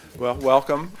Well,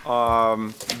 welcome.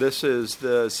 This is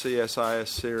the CSIS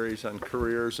series on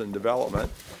careers and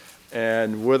development.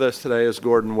 And with us today is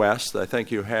Gordon West. I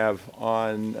think you have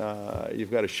on, you've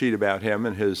got a sheet about him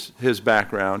and his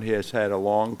background. He has had a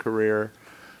long career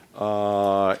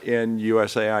in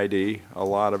USAID, a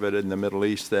lot of it in the Middle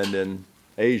East and in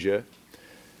Asia.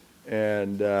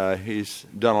 And he's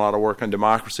done a lot of work on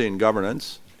democracy and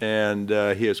governance. And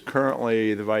he is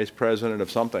currently the vice president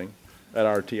of something at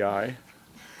RTI.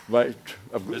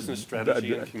 Business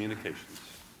strategy and communications.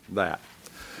 That.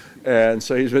 And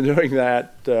so he's been doing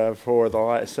that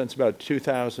since about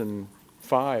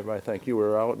 2005, I think. You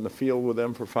were out in the field with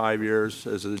him for 5 years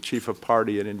as the chief of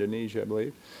party in Indonesia, I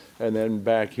believe, and then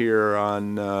back here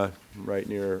on right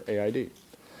near AID.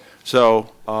 So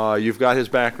you've got his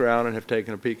background and have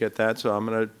taken a peek at that, so I'm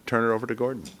going to turn it over to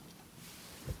Gordon.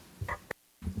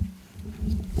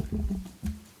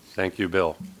 Thank you,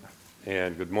 Bill.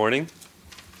 And good morning.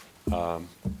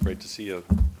 Great to see a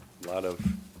lot of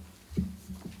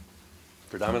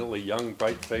predominantly young,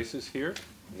 bright faces here,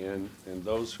 and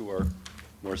those who are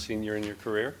more senior in your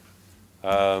career.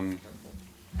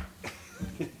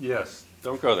 Yes,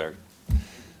 don't go there.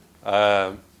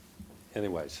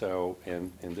 Anyway, so,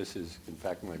 and this is, in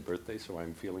fact, my birthday, so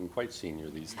I'm feeling quite senior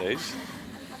these days.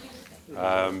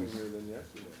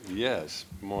 Yes,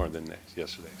 more than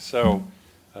yesterday. So,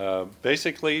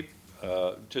 basically,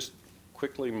 just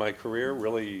quickly, my career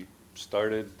really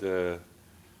started,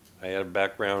 I had a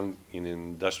background in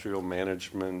industrial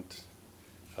management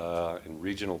and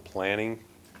regional planning.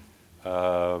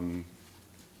 Went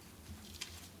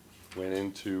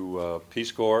into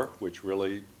Peace Corps, which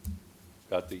really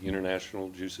got the international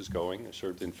juices going. I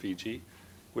served in Fiji,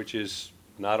 which is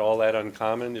not all that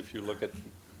uncommon if you look at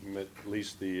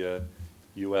least the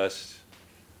U.S.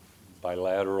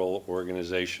 bilateral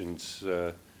organizations.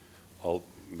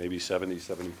 Maybe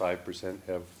 75%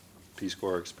 have Peace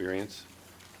Corps experience.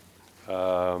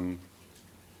 But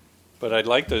I'd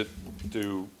like to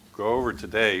go over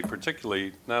today,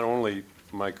 particularly not only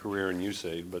my career in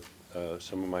USAID, but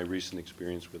some of my recent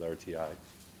experience with RTI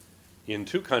in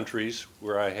two countries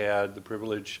where I had the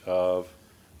privilege of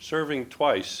serving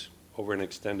twice over an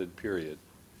extended period.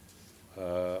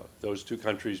 Those two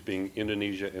countries being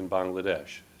Indonesia and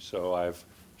Bangladesh. So I've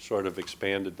sort of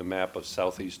expanded the map of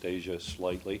Southeast Asia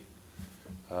slightly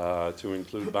to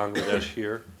include Bangladesh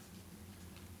here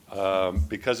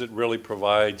because it really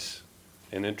provides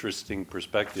an interesting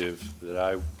perspective that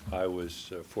I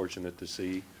was fortunate to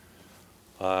see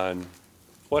on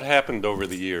what happened over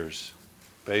the years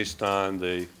based on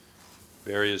the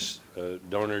various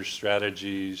donor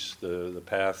strategies, the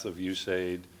path of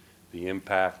USAID, the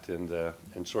impact, and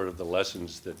sort of the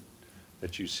lessons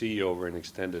that you see over an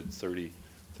extended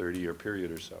 30-year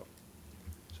period or so.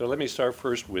 So let me start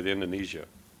first with Indonesia.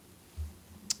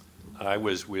 I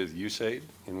was with USAID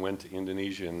and went to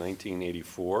Indonesia in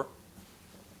 1984.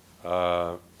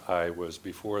 I was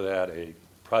before that a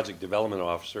project development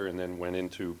officer and then went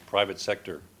into a private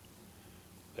sector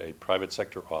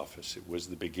office. It was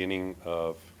the beginning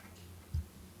of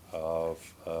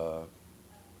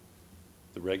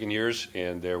the Reagan years,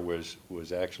 and there was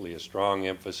actually a strong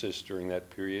emphasis during that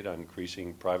period on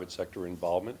increasing private sector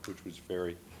involvement, which was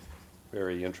very,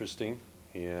 very interesting.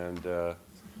 And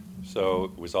so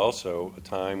it was also a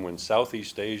time when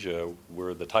Southeast Asia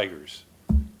were the tigers.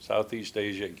 Southeast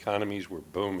Asia economies were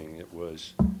booming. It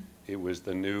was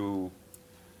the new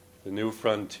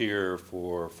frontier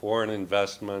for foreign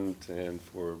investment and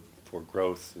for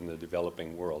growth in the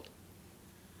developing world.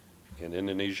 And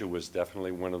Indonesia was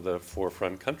definitely one of the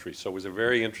forefront countries. So it was a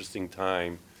very interesting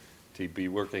time to be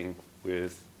working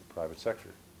with the private sector.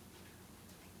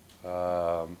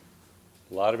 A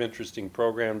lot of interesting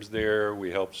programs there.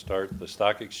 We helped start the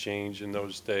stock exchange in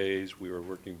those days. We were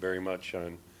working very much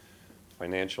on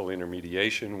financial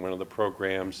intermediation. One of the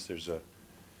programs,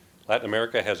 Latin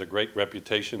America has a great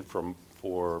reputation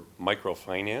for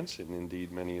microfinance, and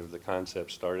indeed many of the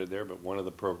concepts started there, but one of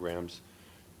the programs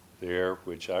there,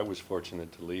 which I was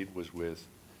fortunate to lead, was with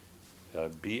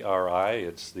BRI.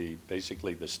 It's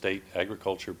basically the state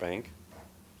agriculture bank.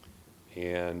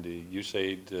 And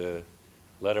USAID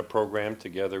led a program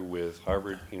together with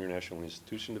Harvard International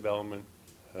Institution Development,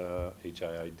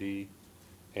 HIID,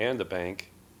 and the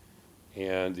bank.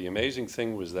 And the amazing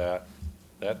thing was that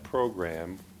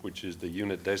program, which is the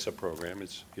Unit DESA program,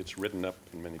 it's written up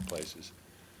in many places.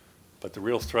 But the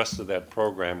real thrust of that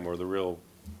program, or the real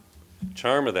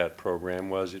charm of that program,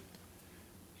 was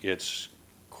its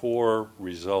core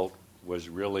result was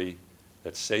really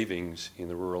that savings in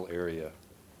the rural area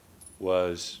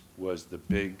was the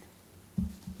big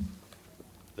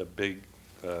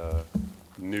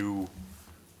new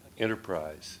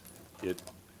enterprise. It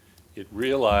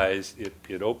realized,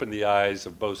 it opened the eyes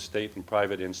of both state and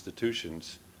private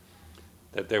institutions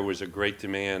that there was a great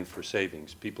demand for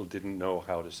savings. People didn't know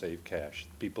how to save cash.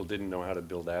 People didn't know how to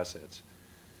build assets.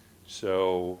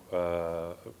 So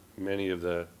many of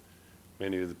the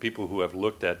people who have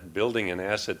looked at building an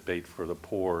asset base for the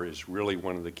poor is really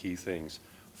one of the key things.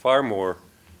 Far more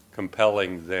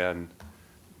compelling than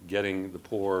getting the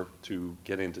poor to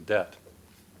get into debt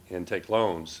and take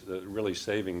loans. Really,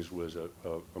 savings was a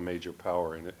major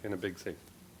power and a big thing.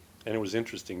 And it was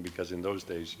interesting because in those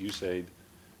days, USAID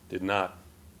did not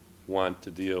want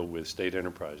to deal with state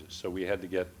enterprises. So we had to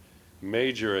get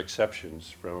major exceptions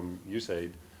from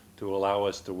USAID to allow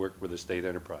us to work with a state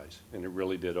enterprise. And it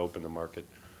really did open the market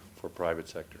for private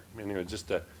sector. Anyway,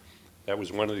 that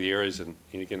was one of the areas in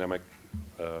economic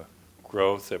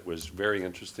growth that was very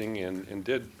interesting and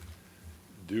did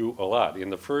do a lot. In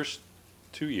the first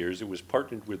 2 years, it was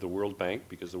partnered with the World Bank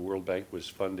because the World Bank was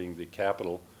funding the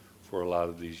capital for a lot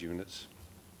of these units.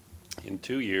 In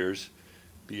 2 years,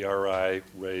 BRI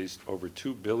raised over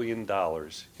 $2 billion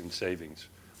in savings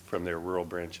from their rural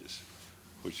branches,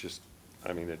 which just,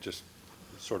 it just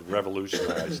sort of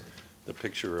revolutionized the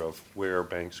picture of where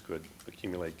banks could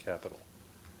accumulate capital.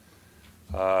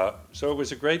 So it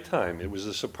was a great time. It was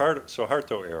the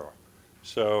Suharto era.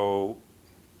 So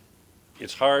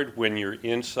it's hard when you're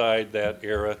inside that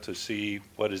era to see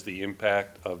what is the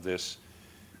impact of this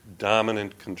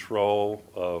dominant control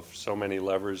of so many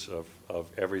levers of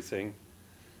everything.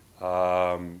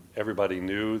 Everybody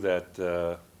knew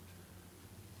that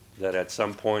at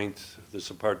some point the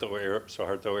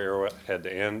Suharto era had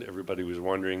to end. Everybody was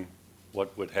wondering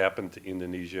what would happen to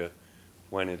Indonesia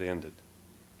when it ended.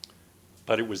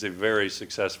 But it was a very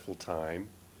successful time.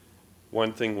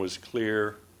 One thing was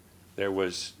clear.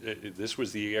 This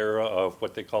was the era of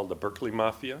what they called the Berkeley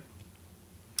Mafia.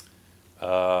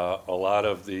 A lot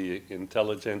of the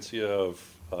intelligentsia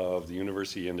of the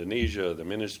University of Indonesia, the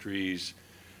ministries,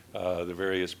 the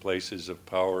various places of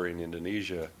power in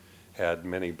Indonesia had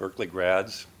many Berkeley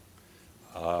grads.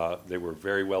 They were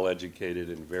very well educated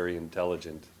and very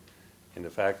intelligent. And the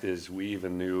fact is, we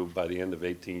even knew by the end of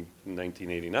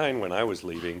 1989, when I was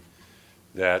leaving,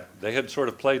 that they had sort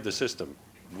of played the system.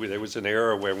 There was an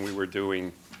era when we were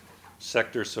doing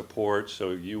sector support, so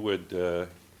you would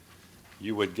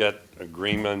get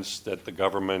agreements that the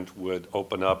government would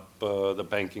open up the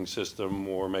banking system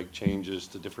or make changes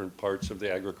to different parts of the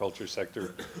agriculture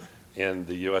sector, and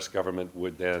the U.S. government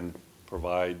would then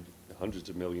provide hundreds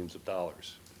of millions of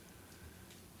dollars.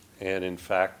 And in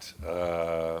fact,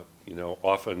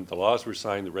 often the laws were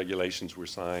signed, the regulations were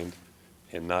signed,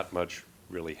 and not much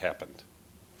really happened.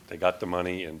 They got the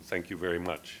money, and thank you very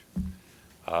much.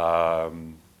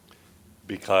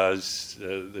 Because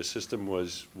the system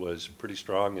was pretty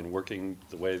strong and working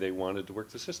the way they wanted to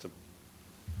work the system.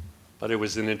 But it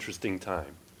was an interesting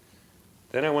time.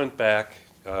 Then I went back.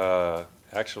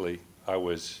 Actually, I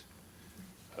was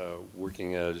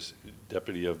working as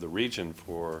deputy of the region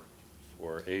for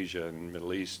Asia and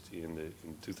Middle East in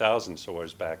 2000, so I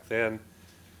was back then,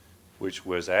 which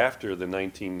was after the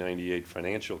 1998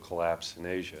 financial collapse in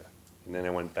Asia. And then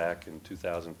I went back in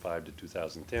 2005 to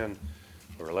 2010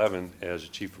 or 11 as a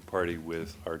chief of party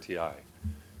with RTI.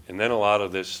 And then a lot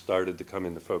of this started to come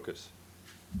into focus.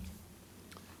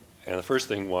 And the first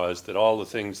thing was that all the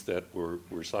things that were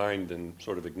signed and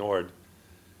sort of ignored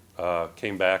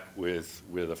came back with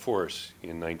a force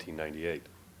in 1998.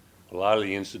 A lot of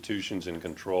the institutions and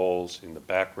controls in the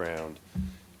background,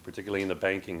 particularly in the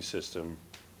banking system,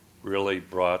 really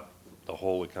brought the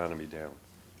whole economy down.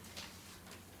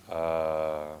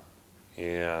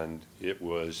 And it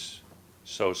was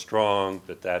so strong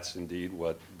that that's indeed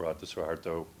what brought the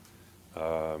Suharto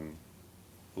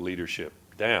leadership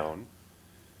down.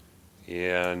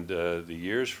 And the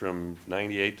years from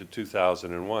 98 to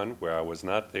 2001, where I was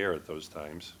not there at those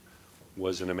times,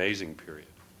 was an amazing period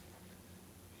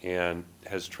and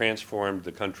has transformed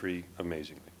the country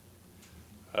amazingly.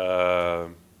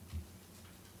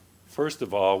 First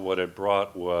of all, what it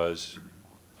brought was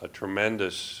a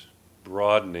tremendous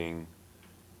broadening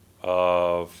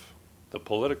of the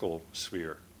political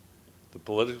sphere. The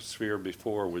political sphere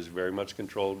before was very much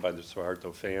controlled by the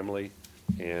Suharto family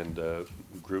and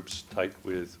groups tight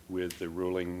with the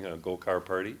ruling Golkar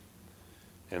party.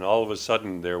 And all of a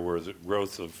sudden there was a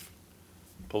growth of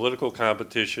political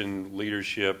competition,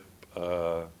 leadership,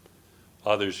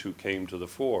 others who came to the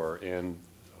fore. And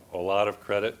a lot of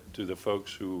credit to the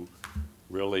folks who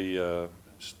really,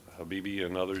 Habibie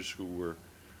and others who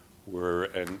were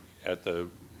at the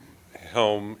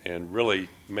helm and really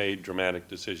made dramatic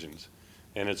decisions.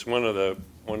 And it's one of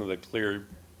the clear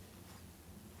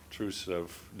truths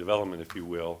of development, if you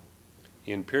will.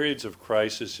 In periods of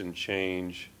crisis and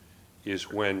change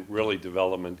is when really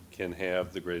development can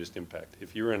have the greatest impact.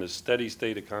 If you're in a steady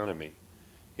state economy,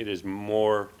 it is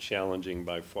more challenging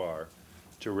by far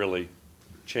to really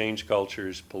change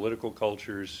cultures, political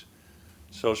cultures,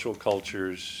 social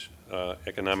cultures,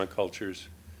 economic cultures.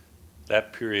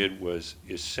 That period was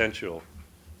essential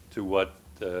to what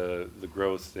the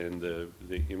growth and the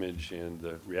image and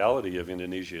the reality of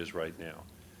Indonesia is right now.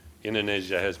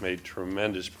 Indonesia has made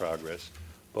tremendous progress,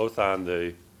 both on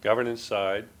the governance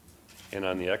side and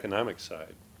on the economic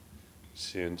side,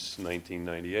 since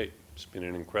 1998. It's been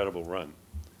an incredible run.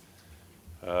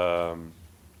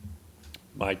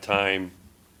 My time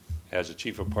as a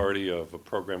chief of party of a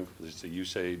program, it's the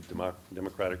USAID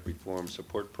Democratic Reform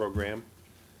Support Program,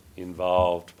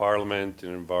 involved Parliament,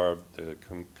 and involved the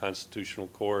Constitutional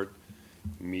Court,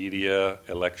 media,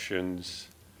 elections,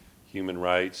 human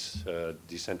rights,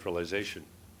 decentralization.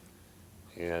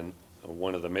 And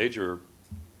one of the major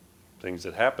things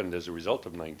that happened as a result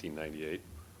of 1998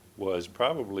 was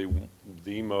probably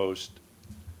the most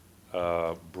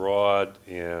broad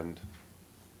and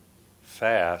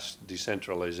fast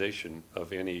decentralization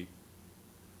of any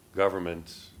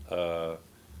government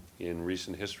in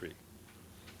recent history.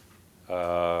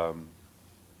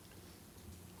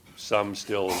 Some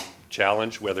still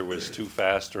challenge whether it was too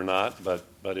fast or not,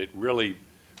 but it really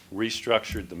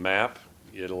restructured the map.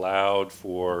 It allowed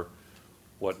for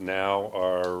what now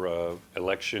are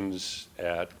elections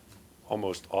at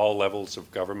almost all levels of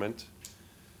government.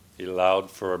 It allowed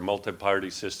for multi-party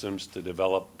systems to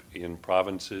develop in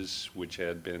provinces which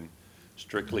had been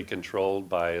strictly controlled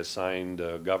by assigned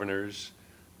governors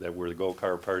that were the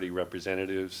Golkar Party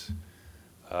representatives.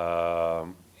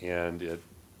 And it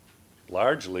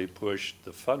largely pushed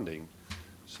the funding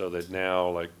so that now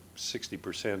like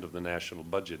 60% of the national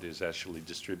budget is actually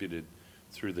distributed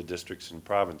through the districts and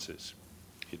provinces.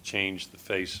 It changed the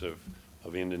face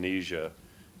of Indonesia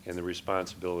and the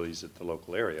responsibilities at the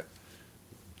local area.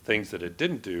 Things that it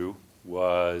didn't do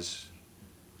was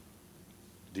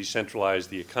decentralize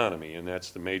the economy, and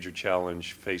that's the major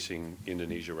challenge facing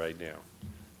Indonesia right now.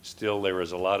 Still, there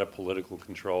is a lot of political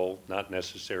control, not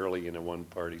necessarily in a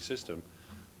one-party system,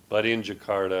 but in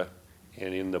Jakarta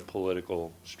and in the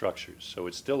political structures. So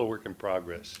it's still a work in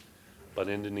progress, but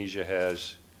Indonesia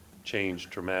has changed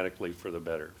dramatically for the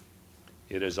better.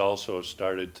 It has also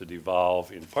started to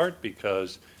devolve in part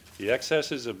because the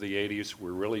excesses of the 80s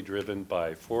were really driven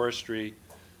by forestry,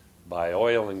 by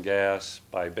oil and gas,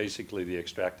 by basically the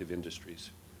extractive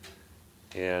industries.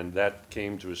 And that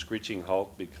came to a screeching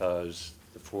halt because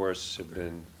the forests have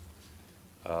been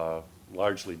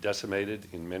largely decimated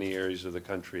in many areas of the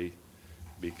country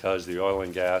because the oil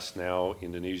and gas now,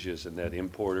 Indonesia is a net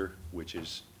importer, which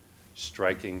is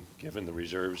striking given the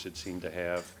reserves it seemed to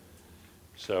have.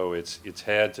 So it's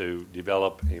had to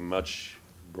develop a much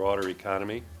broader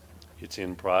economy. It's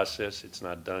in process. It's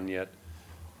not done yet,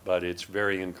 but it's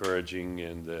very encouraging,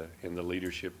 and the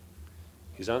leadership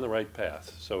is on the right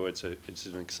path. So it's an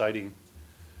exciting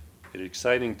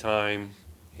time,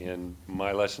 and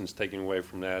my lessons taken away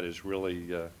from that is really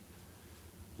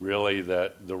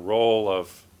that the role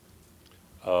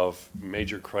of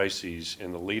major crises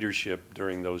and the leadership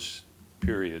during those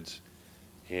periods,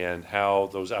 and how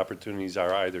those opportunities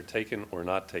are either taken or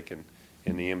not taken,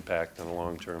 and the impact on the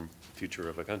long-term future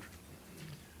of a country.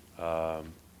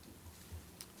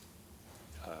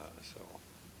 So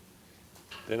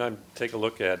then I take a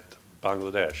look at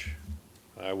Bangladesh.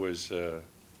 That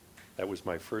was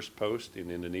my first post in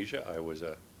Indonesia. I was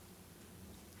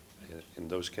in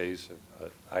those cases, an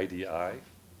IDI,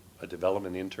 a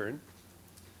development intern.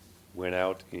 Went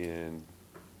out in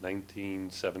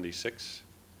 1976,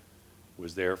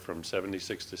 was there from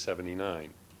 76 to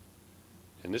 79.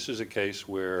 And this is a case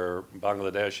where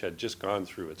Bangladesh had just gone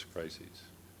through its crises.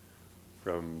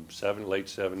 From late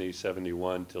 70,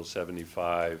 71 till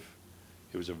 75,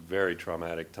 it was a very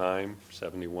traumatic time.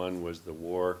 71 was the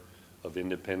war of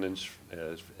independence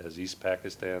as East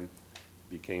Pakistan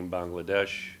became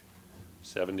Bangladesh.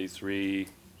 73,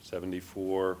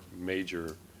 74,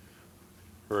 major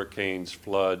hurricanes,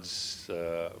 floods,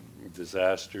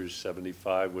 disasters.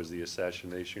 75 was the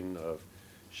assassination of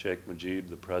Sheikh Mujib,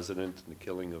 the president, and the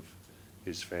killing of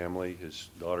his family, his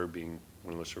daughter being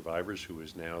one of the survivors, who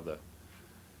is now the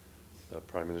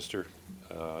prime minister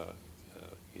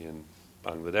in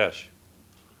Bangladesh.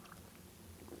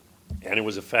 And it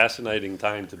was a fascinating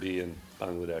time to be in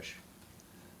Bangladesh.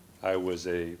 I was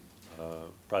a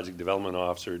project development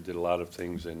officer, did a lot of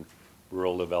things in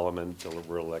rural development,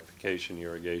 rural electrification,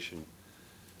 irrigation.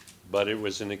 But it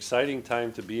was an exciting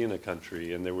time to be in a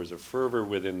country, and there was a fervor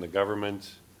within the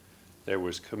government. There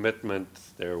was commitment.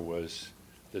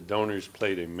 The donors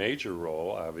played a major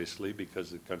role, obviously,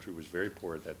 because the country was very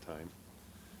poor at that time.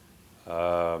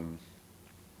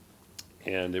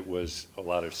 And it was a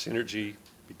lot of synergy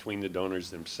between the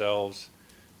donors themselves,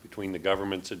 between the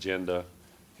government's agenda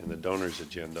and the donors'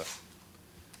 agenda.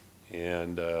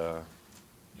 And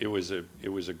it was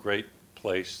a great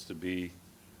place to be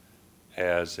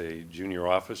as a junior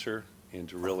officer and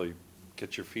to really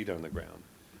get your feet on the ground.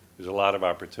 There's a lot of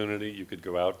opportunity. You could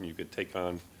go out and you could take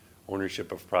on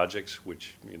ownership of projects,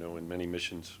 which, in many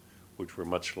missions, which were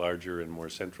much larger and more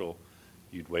central,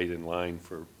 you'd wait in line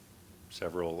for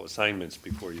several assignments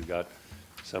before you got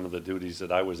some of the duties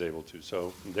that I was able to.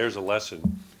 So there's a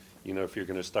lesson. If you're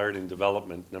going to start in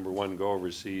development, number one, go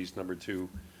overseas. Number two,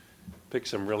 pick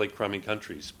some really crummy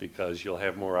countries because you'll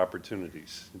have more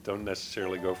opportunities. Don't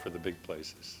necessarily go for the big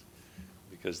places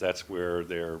because that's where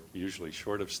they're usually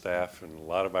short of staff and a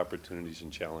lot of opportunities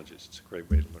and challenges. It's a great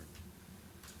way to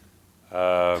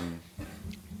learn.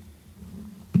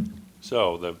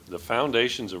 So the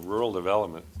foundations of rural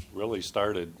development really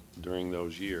started during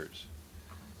those years.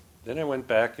 Then I went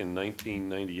back in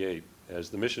 1998 as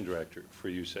the mission director for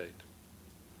USAID.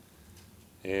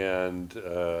 And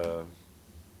the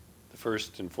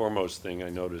first and foremost thing I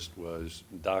noticed was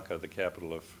Dhaka, the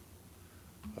capital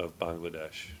of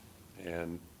Bangladesh.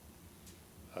 And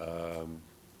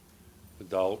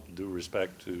with all due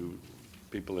respect to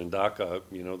people in Dhaka,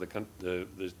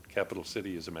 the capital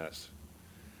city is a mess.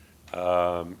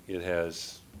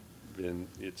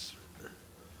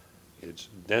 It's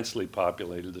densely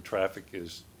populated. The traffic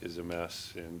is a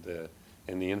mess, and the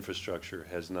infrastructure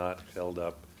has not held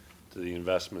up to the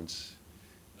investments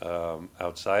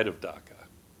outside of Dhaka.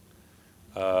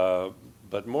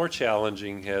 But more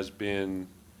challenging has been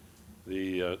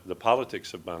the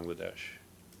politics of Bangladesh.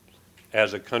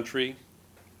 As a country,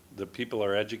 the people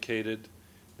are educated.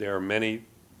 There are many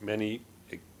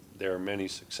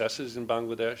successes in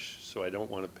Bangladesh, so I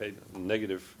don't want to paint a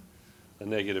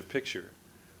negative picture.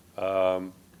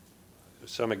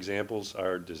 Some examples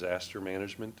are disaster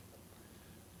management.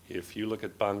 If you look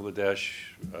at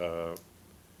Bangladesh,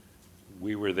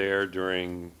 we were there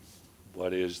during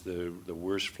what is the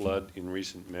worst flood in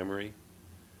recent memory,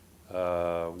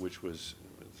 which was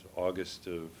August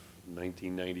of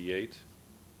 1998.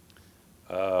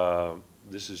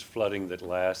 This is flooding that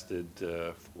lasted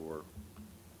for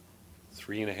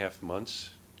 3.5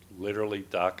 months. Literally,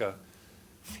 Dhaka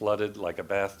flooded like a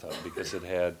bathtub because it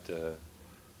had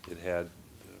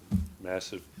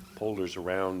massive polders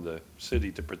around the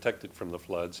city to protect it from the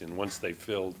floods, and once they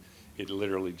filled, it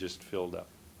literally just filled up.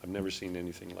 I've never seen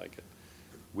anything like it.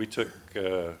 We took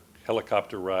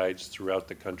helicopter rides throughout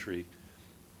the country,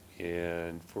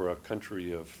 and for a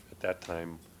country of, at that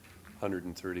time,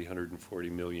 130, 140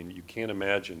 million, you can't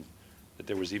imagine that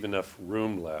there was even enough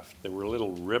room left. There were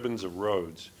little ribbons of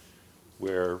roads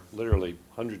where literally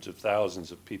hundreds of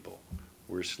thousands of people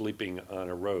were sleeping on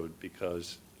a road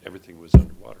because everything was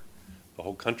underwater. The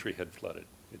whole country had flooded.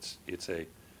 It's a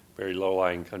very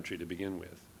low-lying country to begin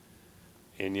with.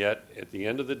 And yet, at the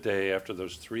end of the day, after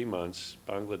those 3 months,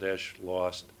 Bangladesh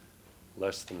lost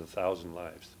less than 1,000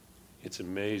 lives. It's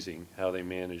amazing how they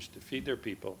managed to feed their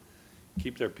people,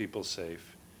 keep their people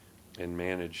safe, and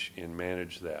manage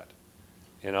that.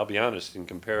 And I'll be honest, in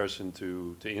comparison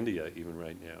to India even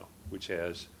right now, which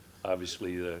has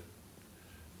obviously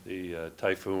the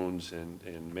typhoons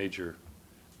and major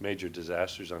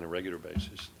disasters on a regular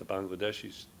basis, the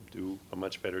Bangladeshis do a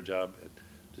much better job at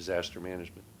disaster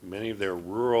management. Many of their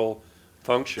rural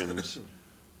functions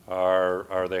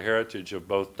are the heritage of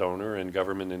both donor and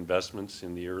government investments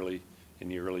in the early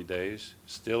days.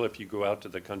 Still, if you go out to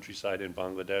the countryside in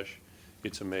Bangladesh,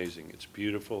 it's amazing. It's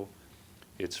beautiful.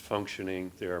 It's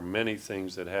functioning. There are many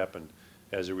things that happen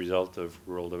as a result of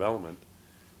rural development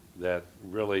that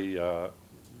really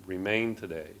remain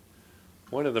today.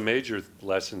 One of the major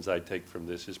lessons I take from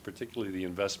this is particularly the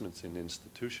investments in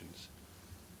institutions.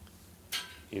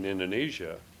 In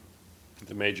Indonesia,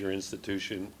 the major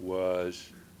institution was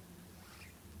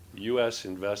U.S.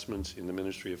 investments in the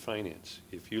Ministry of Finance.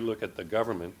 If you look at the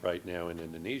government right now in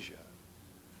Indonesia,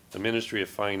 the Ministry of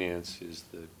Finance is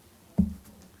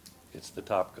the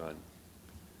top gun.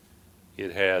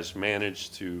 It has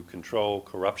managed to control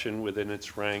corruption within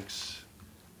its ranks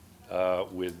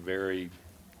with very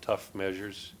tough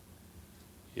measures.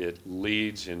 It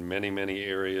leads in many, many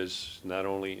areas, not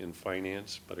only in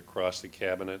finance, but across the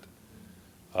cabinet.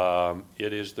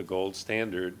 It is the gold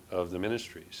standard of the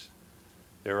ministries.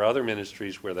 There are other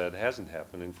ministries where that hasn't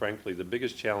happened, and frankly, the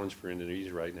biggest challenge for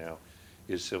Indonesia right now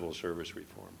is civil service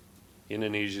reform.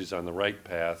 Indonesia is on the right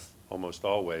path almost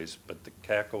always, but to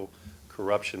tackle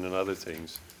corruption and other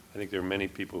things, I think there are many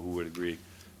people who would agree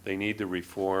they need to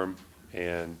reform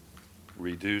and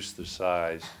reduce the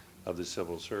size of the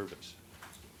civil service.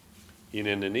 In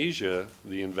Indonesia,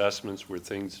 the investments were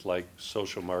things like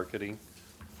social marketing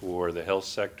for the health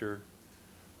sector,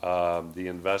 the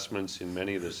investments in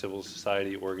many of the civil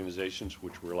society organizations,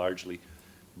 which were largely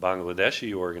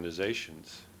Bangladeshi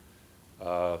organizations.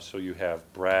 So you have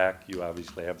BRAC, you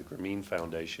obviously have the Grameen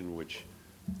Foundation, which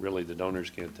really the donors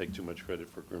can't take too much credit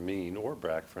for Grameen or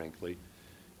BRAC, frankly.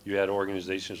 You had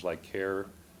organizations like CARE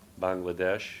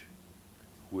Bangladesh,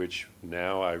 which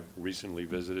now I recently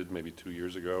visited maybe 2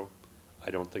 years ago. I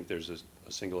don't think there's a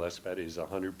single expat. It is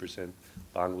 100%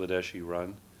 Bangladeshi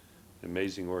run. An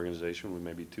amazing organization with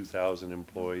maybe 2,000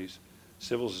 employees.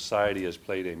 Civil society has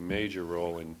played a major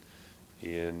role in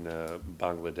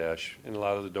Bangladesh, and a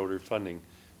lot of the donor funding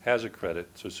has a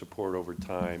credit to support over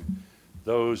time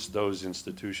those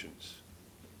institutions.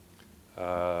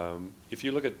 If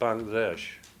you look at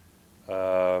Bangladesh,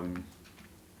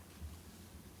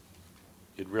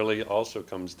 it really also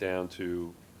comes down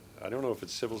to, I don't know if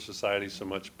it's civil society so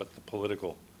much, but the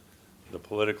political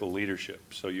leadership.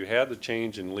 So you had the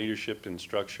change in leadership and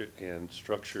structure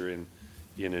in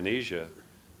Indonesia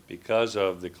because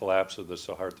of the collapse of the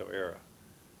Suharto era.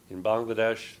 In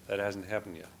Bangladesh, that hasn't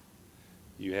happened yet.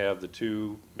 You have the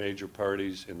two major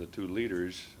parties and the two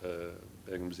leaders,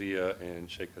 Begum Zia and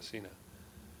Sheikh Hasina,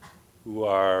 who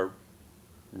are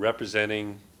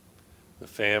representing the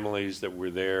families that were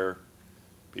there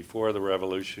before the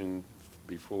revolution,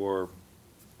 before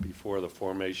the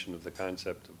formation of the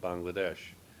concept of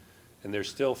Bangladesh. And they're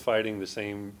still fighting the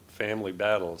same family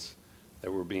battles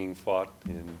that were being fought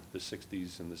in the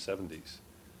 60s and the 70s.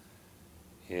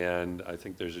 And I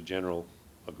think there's a general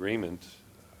agreement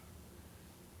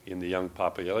in the young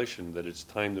population that it's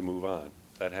time to move on.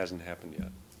 That hasn't happened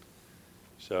yet.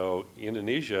 So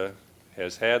Indonesia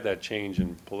has had that change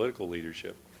in political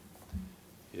leadership.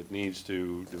 It needs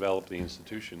to develop the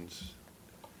institutions.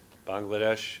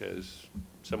 Bangladesh has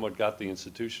somewhat got the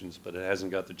institutions, but it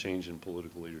hasn't got the change in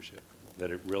political leadership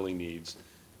that it really needs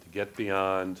to get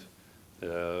beyond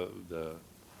the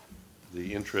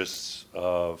interests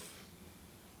of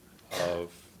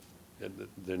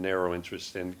the narrow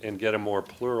interests and get a more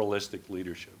pluralistic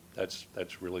leadership. That's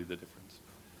really the difference.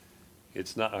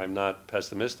 It's not. I'm not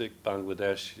pessimistic.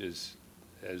 Bangladesh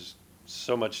has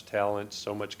so much talent,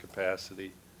 so much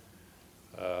capacity.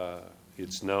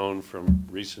 It's known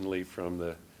recently from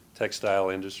the textile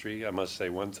industry. I must say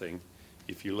one thing.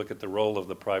 If you look at the role of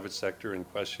the private sector in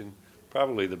question,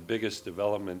 probably the biggest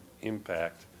development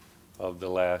impact of the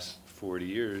last 40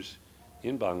 years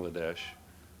in Bangladesh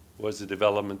was the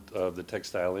development of the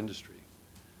textile industry.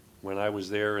 When I was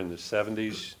there in the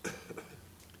 70s,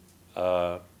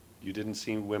 you didn't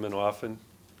see women often,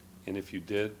 and if you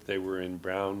did, they were in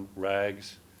brown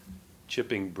rags,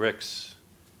 chipping bricks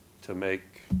to make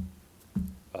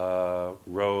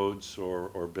roads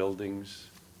or buildings.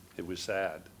 It was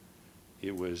sad.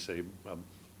 It was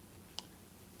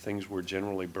things were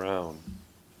generally brown.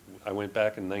 I went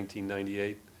back in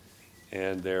 1998,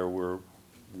 and there were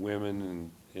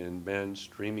women and men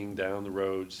streaming down the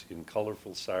roads in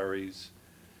colorful saris,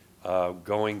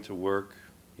 going to work,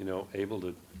 able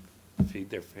to feed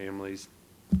their families,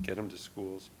 get them to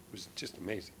schools. It was just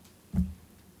amazing.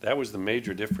 That was the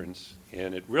major difference,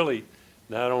 and it really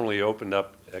not only opened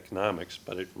up economics,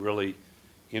 but it really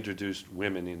introduced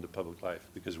women into public life,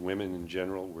 because women in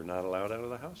general were not allowed out of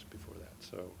the house before that.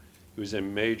 So it was a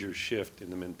major shift in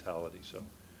the mentality. So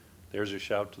there's a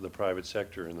shout to the private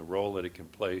sector and the role that it can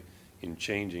play in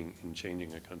changing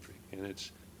a country, and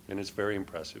it's very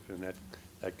impressive, and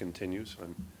that continues.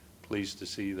 I'm pleased to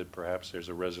see that perhaps there's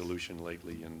a resolution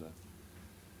lately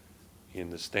in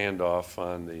the standoff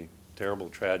on the terrible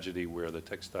tragedy where the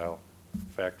textile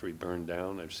factory burned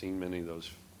down. I've seen many of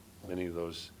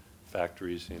those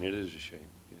factories, and it is a shame.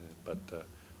 But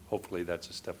hopefully that's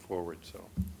a step forward. So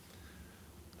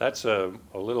that's a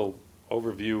little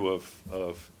overview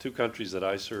of two countries that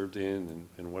I served in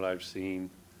and what I've seen.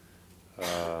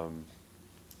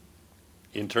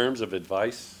 In terms of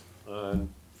advice on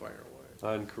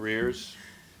careers,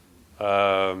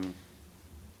 I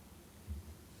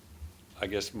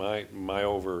guess my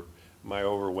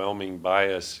overwhelming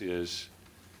bias is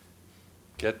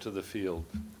get to the field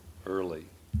early.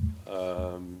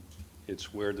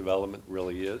 It's where development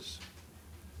really is.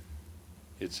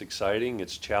 It's exciting,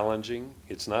 it's challenging.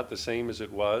 It's not the same as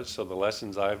it was, so the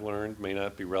lessons I've learned may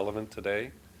not be relevant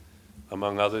today.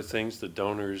 Among other things, the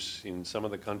donors in some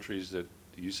of the countries that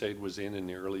USAID was in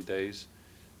the early days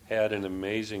had an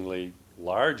amazingly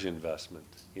large investment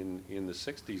in the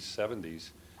 60s, 70s.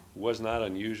 It was not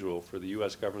unusual for the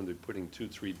U.S. government to be putting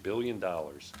 $2-3 billion,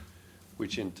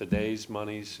 which in today's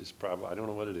monies is probably, I don't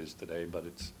know what it is today, but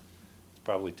it's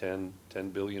probably 10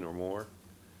 billion or more.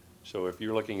 So if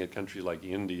you're looking at countries like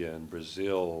India and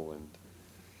Brazil and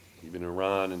even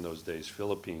Iran in those days,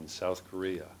 Philippines, South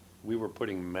Korea, we were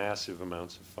putting massive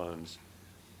amounts of funds,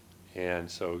 and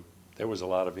so there was a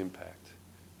lot of impact.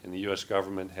 And the U.S.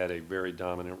 government had a very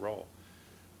dominant role.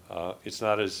 It's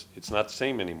not the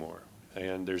same anymore,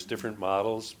 and there's different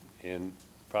models, and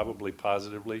probably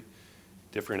positively,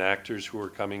 different actors who are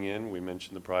coming in. We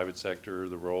mentioned the private sector,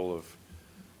 the role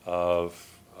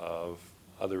of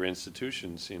other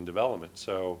institutions in development.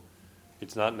 So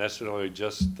it's not necessarily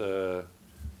just the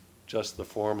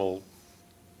formal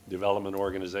development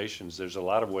organizations. There's a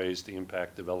lot of ways to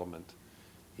impact development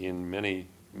in many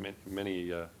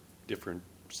different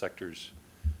sectors,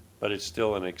 but it's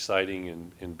still an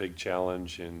exciting and big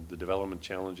challenge, and the development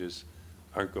challenges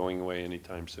aren't going away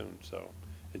anytime soon. So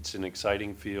it's an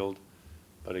exciting field,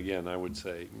 but again, I would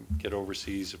say get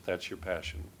overseas if that's your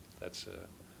passion.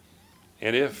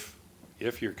 And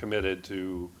if you're committed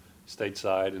to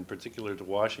stateside, in particular to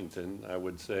Washington, I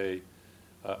would say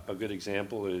a good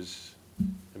example is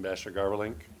Ambassador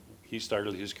Garvelink. He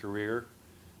started his career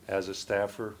as a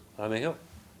staffer on the Hill.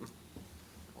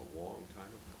 A long time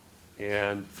ago.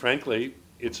 And frankly,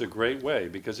 it's a great way,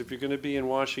 because if you're going to be in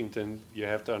Washington, you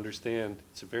have to understand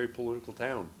it's a very political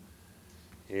town.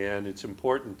 And it's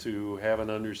important to have an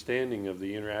understanding of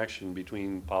the interaction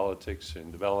between politics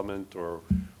and development or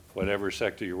whatever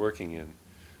sector you're working in.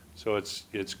 So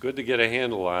it's good to get a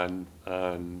handle on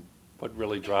what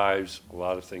really drives a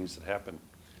lot of things that happen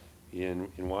in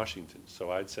Washington.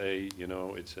 So I'd say,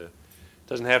 it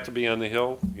doesn't have to be on the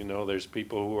Hill. There's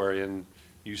people who are in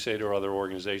USAID or other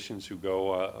organizations who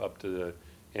go up to the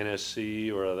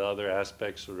NSC or the other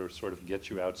aspects sort of get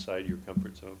you outside your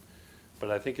comfort zone.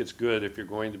 But I think it's good if you're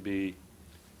going to be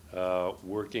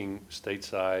working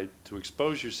stateside to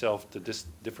expose yourself to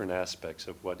different aspects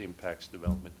of what impacts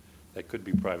development. That could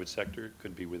be private sector,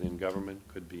 could be within government,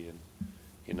 could be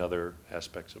in other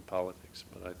aspects of politics.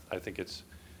 But I think it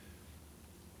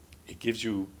gives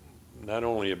you not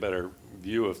only a better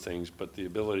view of things, but the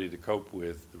ability to cope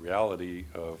with the reality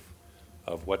of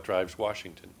what drives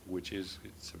Washington, which is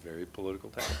it's a very political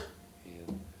town.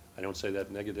 And I don't say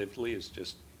that negatively. It's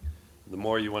just the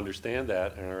more you understand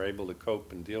that and are able to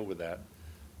cope and deal with that,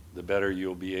 the better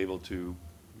you'll be able to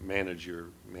manage your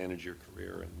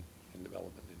career and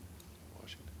development in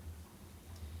Washington.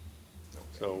 Okay.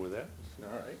 So with that.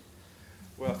 All right.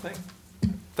 Well,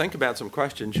 think about some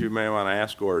questions you may want to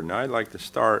ask Gordon. I'd like to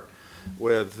start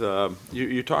with,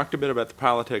 you talked a bit about the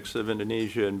politics of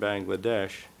Indonesia and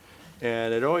Bangladesh,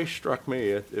 and it always struck me,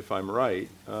 if I'm right,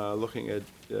 looking at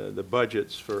the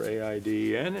budgets for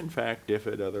AID and, in fact,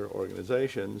 DFID, other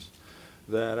organizations,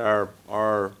 that are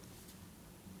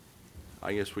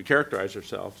I guess we characterize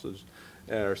ourselves as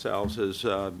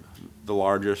the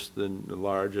largest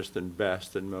and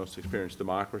best and most experienced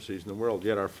democracies in the world.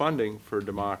 Yet our funding for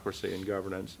democracy and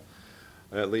governance,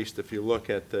 at least if you look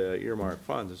at the earmark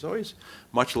funds, is always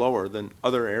much lower than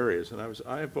other areas. And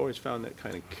I've always found that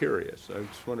kind of curious. I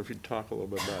just wonder if you'd talk a little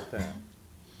bit about that.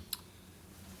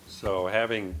 So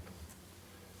having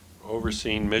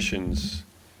overseen missions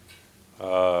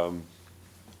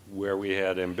where we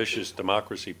had ambitious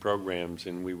democracy programs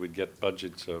and we would get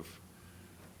budgets of,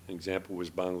 an example was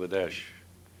Bangladesh.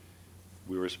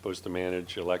 We were supposed to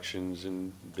manage elections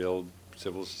and build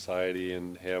civil society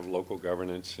and have local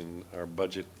governance, and our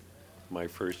budget my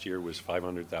first year was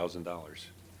 $500,000.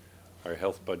 Our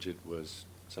health budget was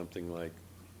something like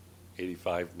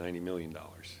 $85-90 million.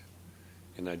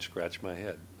 And I'd scratch my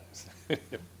head.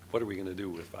 What are we going to do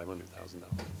with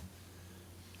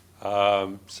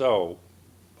 $500,000? So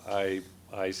I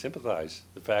sympathize.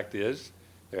 The fact is,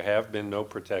 there have been no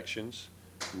protections,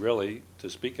 really, to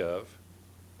speak of,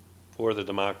 for the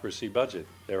democracy budget.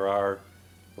 There are,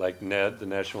 like NED, the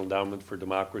National Endowment for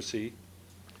Democracy,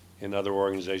 and other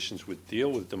organizations which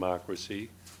deal with democracy,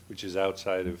 which is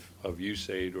outside of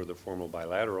USAID or the formal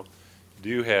bilateral,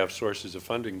 do have sources of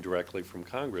funding directly from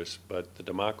Congress, but the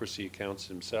democracy accounts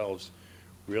themselves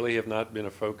really have not been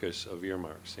a focus of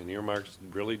earmarks. And earmarks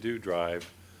really do drive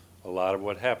a lot of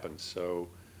what happens. So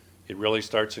it really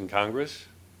starts in Congress.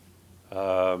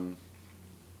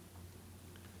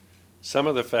 Some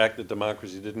of the fact that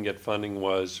democracy didn't get funding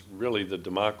was really the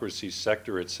democracy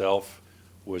sector itself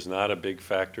was not a big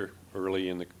factor early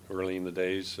in the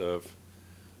days of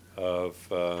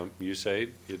USAID.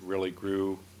 It really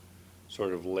grew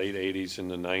sort of late 80s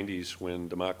and the 90s when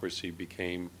democracy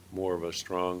became more of a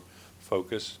strong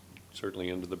focus.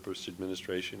 Certainly under the Bush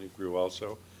administration, it grew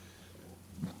also.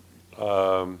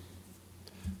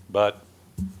 But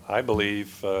I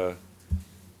believe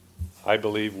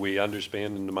we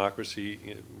understand in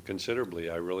democracy considerably.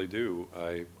 I really do.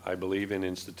 I believe in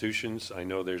institutions. I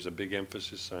know there's a big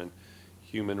emphasis on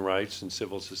human rights and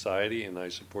civil society, and I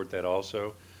support that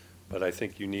also. But I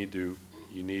think you need to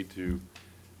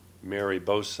marry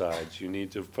both sides. You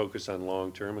need to focus on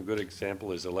long term. A good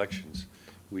example is elections.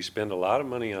 We spend a lot of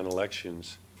money on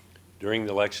elections during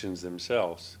the elections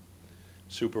themselves,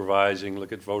 supervising,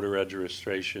 look at voter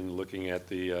registration, looking at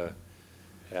the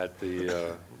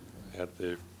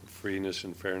freeness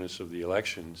and fairness of the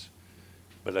elections.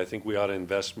 But I think we ought to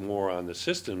invest more on the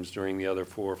systems during the other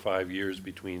 4 or 5 years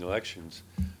between elections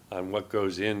on what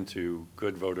goes into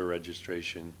good voter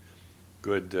registration,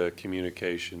 good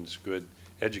communications, good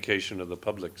education of the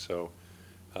public. So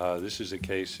this is a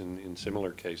case in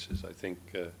similar cases. I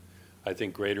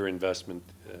think greater investment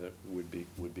would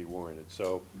be warranted.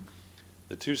 So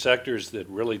the two sectors that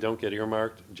really don't get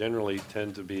earmarked generally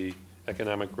tend to be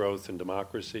economic growth and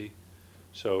democracy.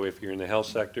 So if you're in the health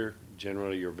sector,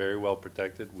 generally you're very well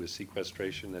protected. With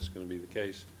sequestration, that's going to be the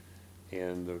case.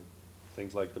 And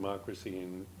things like democracy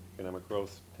and economic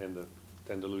growth tend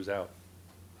to lose out.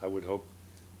 I would hope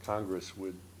Congress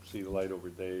would see the light over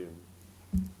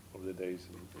the days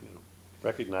and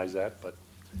recognize that, but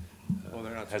well,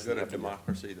 they're not so good at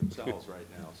democracy themselves right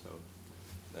now, so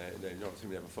they don't seem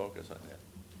to have a focus on that.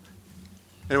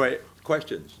 Anyway,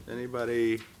 questions?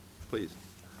 Anybody, please?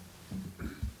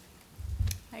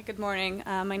 Hi, good morning.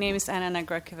 My name is Anna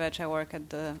Nagrokovic. I work at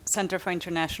the Center for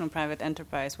International Private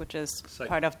Enterprise, which is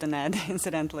part of the NED,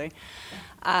 incidentally.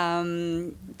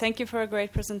 Thank you for a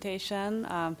great presentation.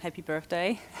 Happy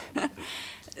birthday.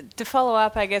 To follow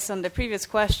up, I guess, on the previous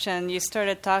question, you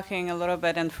started talking a little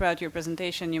bit, and throughout your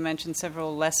presentation, you mentioned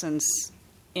several lessons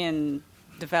in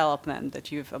development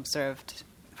that you've observed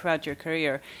throughout your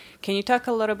career. Can you talk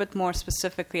a little bit more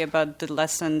specifically about the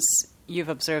lessons you've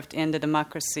observed in the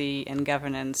democracy and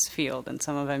governance field? And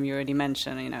some of them you already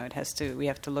mentioned. We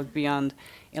have to look beyond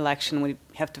election. We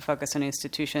have to focus on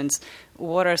institutions.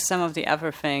 What are some of the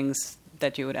other things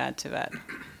that you would add to that?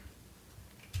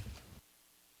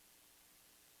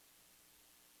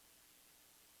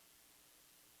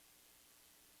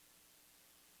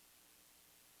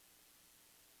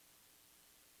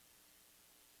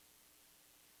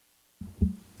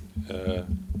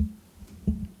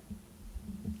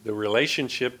 The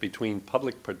relationship between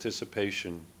public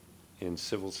participation in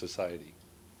civil society.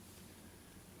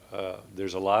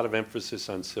 There's a lot of emphasis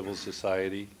on civil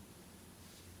society,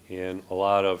 and a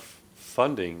lot of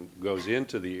funding goes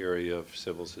into the area of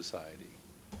civil society.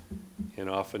 And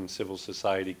often civil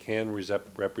society can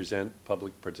represent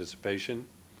public participation,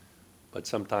 but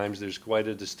sometimes there's quite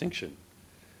a distinction.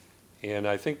 And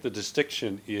I think the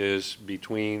distinction is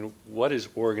between what is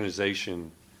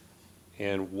organization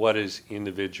and what is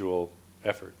individual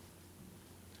effort.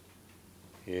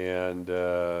 And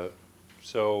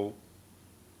so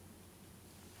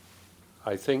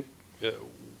I think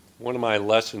one of my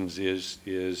lessons is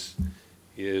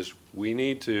we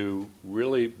need to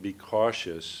really be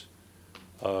cautious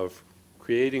of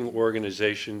creating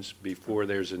organizations before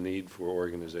there's a need for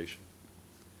organization.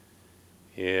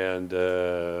 And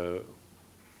the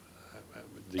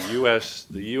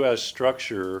U.S.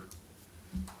 structure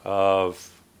of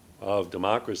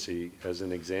democracy, as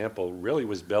an example, really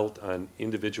was built on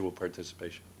individual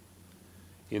participation,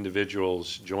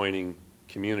 individuals joining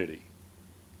community.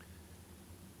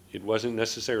 It wasn't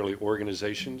necessarily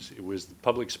organizations, it was the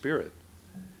public spirit.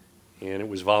 And it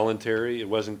was voluntary, it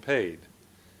wasn't paid.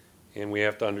 And we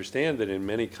have to understand that in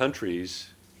many countries,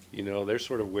 they're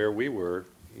sort of where we were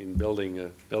in building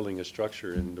a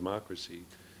structure in democracy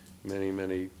many,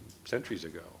 many centuries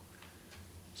ago.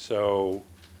 So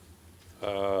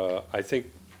I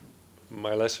think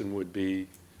my lesson would be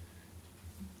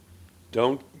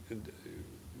don't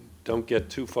get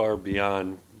too far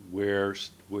beyond where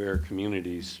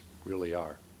communities really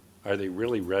are. Are they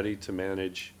really ready to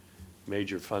manage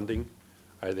major funding?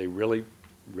 Are they really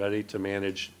ready to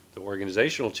manage the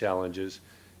organizational challenges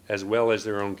as well as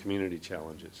their own community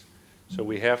challenges? So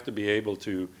we have to be able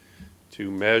to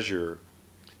measure,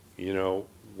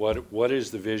 what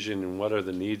is the vision and what are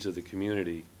the needs of the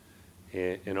community,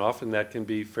 and often that can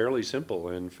be fairly simple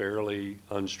and fairly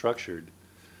unstructured.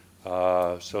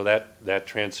 So that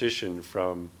transition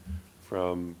from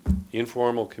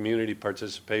informal community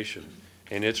participation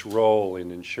and its role in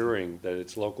ensuring that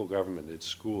it's local government, it's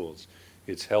schools,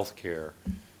 it's healthcare,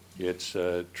 its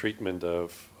treatment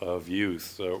of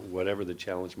youth, or whatever the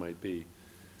challenge might be,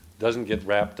 doesn't get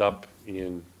wrapped up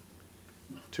in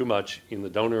too much in the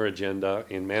donor agenda,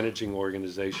 in managing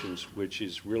organizations, which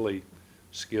is really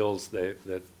skills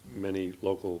that many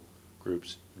local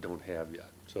groups don't have yet.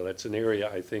 So that's an area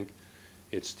I think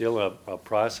it's still a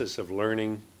process of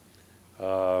learning.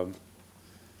 I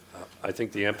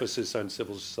think the emphasis on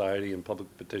civil society and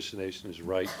public participation is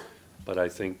right, but I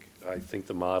think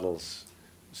the models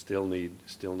still need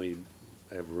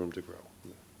have room to grow. I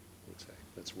would say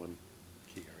that's one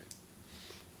key area.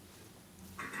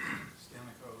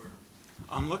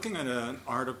 I'm looking at an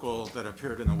article that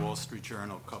appeared in the Wall Street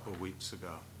Journal a couple of weeks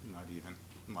ago, not even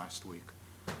last week,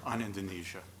 on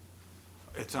Indonesia.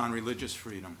 It's on religious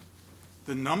freedom.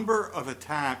 The number of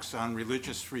attacks on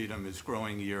religious freedom is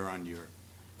growing year on year.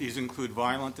 These include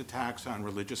violent attacks on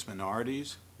religious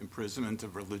minorities, imprisonment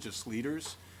of religious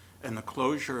leaders, and the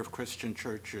closure of Christian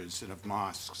churches and of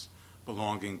mosques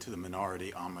belonging to the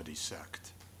minority Ahmadi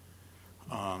sect.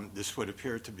 This would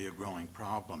appear to be a growing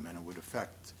problem, and it would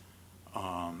affect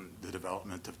the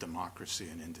development of democracy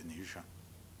in Indonesia.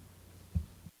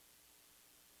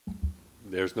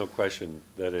 There's no question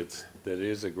that it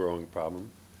is a growing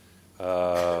problem.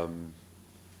 I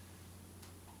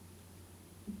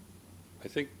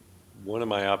think one of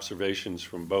my observations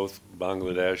from both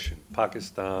Bangladesh and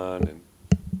Pakistan and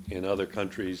in other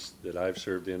countries that I've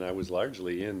served in, I was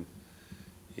largely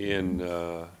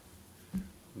in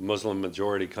Muslim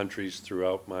majority countries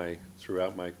throughout my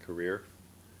career.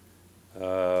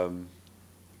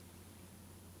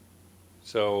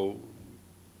 So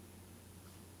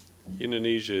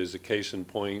Indonesia is a case in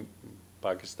point,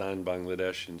 Pakistan,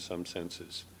 Bangladesh in some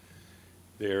senses.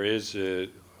 There is a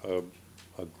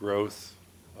growth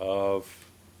of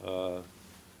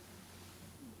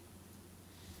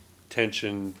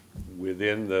tension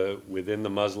within the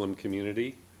Muslim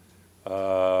community.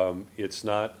 It's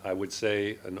not, I would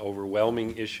say, an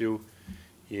overwhelming issue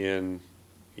in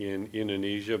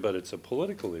Indonesia, but it's a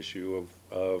political issue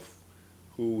of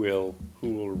who will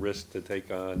risk to take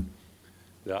on.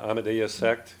 The Ahmadiyya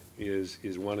sect is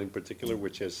one in particular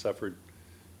which has suffered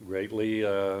greatly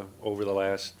over the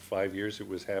last 5 years. It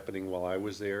was happening while I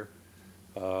was there.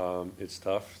 It's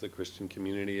tough. The Christian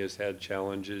community has had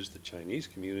challenges. The Chinese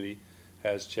community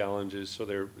has challenges. So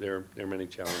there are many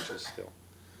challenges still.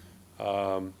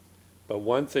 But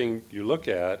one thing you look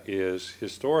at is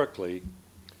historically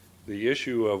the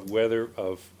issue of whether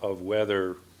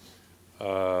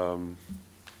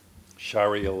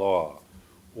Sharia law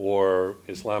or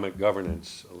Islamic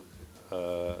governance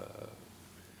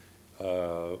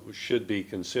should be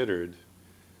considered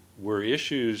were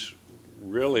issues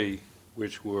really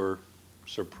which were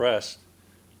suppressed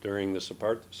during the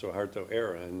Suharto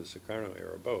era and the Sukarno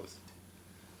era both.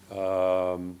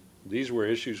 These were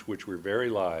issues which were very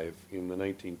live in the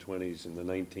 1920s and the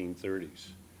 1930s.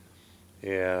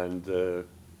 And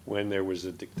when there was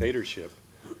a dictatorship,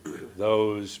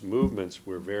 those movements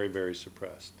were very, very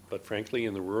suppressed. But frankly,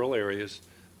 in the rural areas,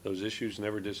 those issues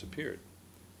never disappeared.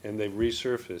 And they've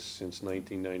resurfaced since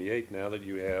 1998, now that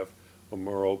you have a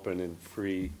more open and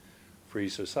free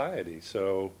society.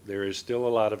 So there is still a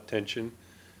lot of tension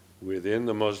within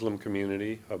the Muslim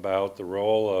community about the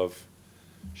role of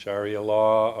Sharia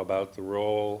law, about the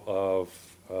role of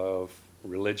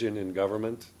religion in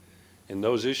government. And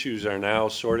those issues are now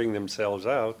sorting themselves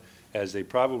out as they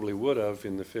probably would have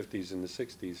in the 50s and the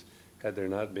 60s had there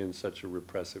not been such a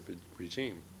repressive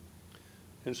regime.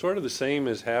 And sort of the same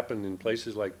has happened in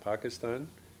places like Pakistan,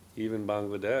 even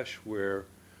Bangladesh, where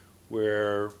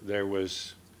there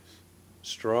was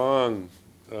strong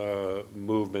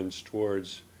movements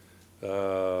towards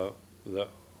a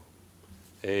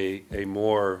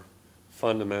more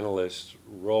fundamentalist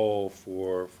role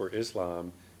for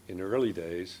Islam in the early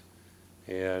days,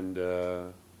 and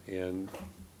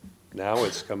now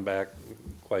it's come back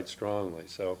quite strongly.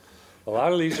 So a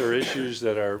lot of these are issues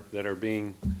that are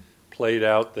being played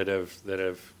out that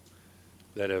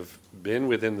have been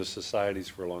within the societies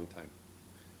for a long time,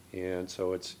 and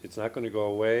so it's not going to go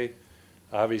away.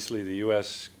 Obviously, the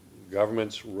U.S.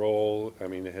 government's role. I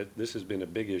mean, this has been a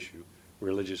big issue,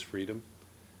 religious freedom,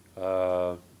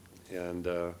 and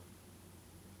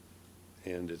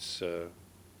it's a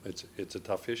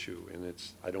tough issue, and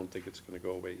I don't think it's going to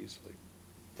go away easily.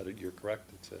 But you're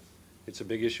correct. It's a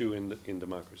big issue in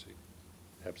democracy.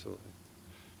 Absolutely.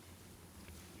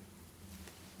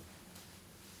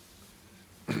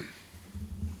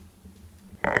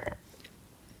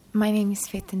 My name is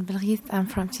Fatin Belghith. I'm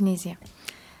from Tunisia.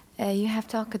 You have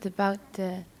talked about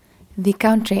the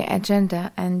country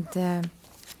agenda and the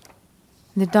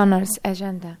donors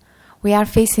agenda. We are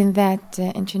facing that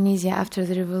in Tunisia after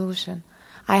the revolution.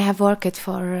 I have worked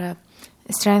for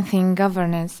strengthening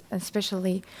governance,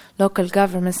 especially local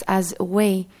governments, as a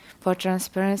way for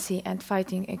transparency and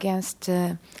fighting against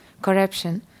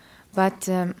corruption. But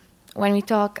when we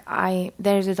talk,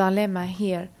 there is a dilemma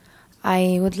here.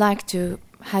 I would like to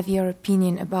have your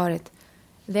opinion about it.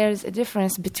 There is a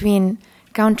difference between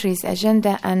countries'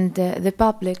 agenda and the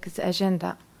public's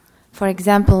agenda. For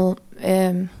example,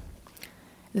 the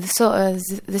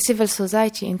civil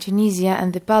society in Tunisia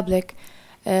and the public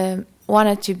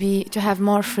wanted to have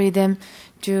more freedom,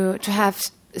 to have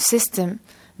a system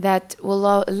that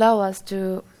will allow us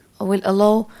to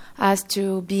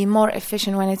be more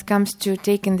efficient when it comes to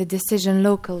taking the decision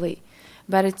locally.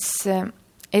 But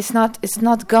it's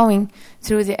not going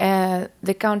through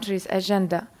the country's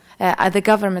agenda, the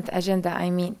government agenda, I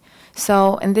mean.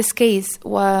 So in this case,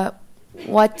 what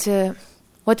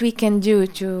we can do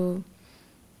to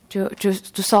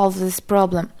solve this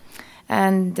problem?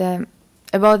 And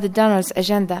about the donors'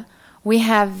 agenda, we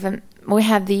have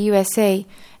the USA,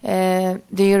 the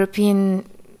European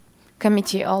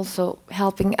Committee also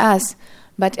helping us,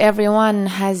 but everyone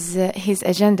has his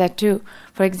agenda too.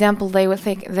 For example, they will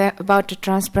think about the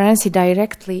transparency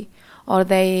directly, or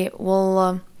they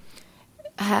will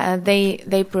they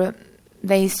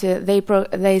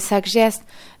suggest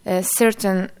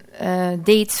certain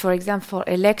dates, for example, for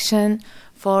election,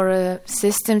 for a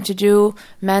system to do,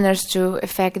 manners to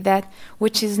affect that,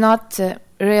 which is not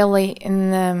really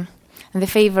in the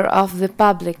favor of the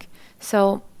public.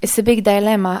 So it's a big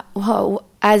dilemma.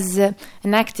 As an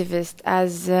activist,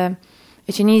 as a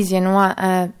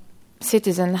Tunisian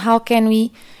citizen, how can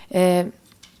we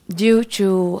do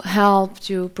to help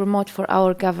to promote for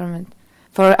our government,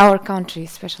 for our country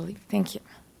especially? Thank you.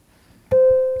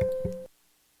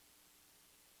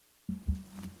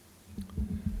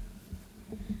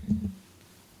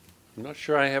 I'm not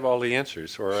sure I have all the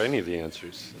answers or any of the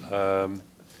answers.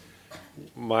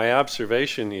 My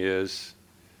observation is,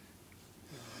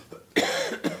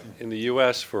 in the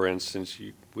U.S., for instance,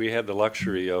 we had the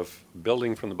luxury of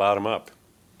building from the bottom up.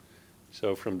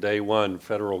 So from day one,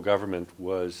 federal government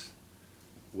was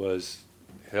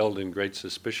held in great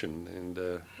suspicion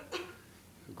and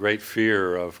great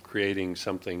fear of creating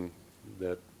something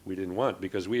that we didn't want,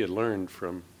 because we had learned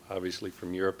obviously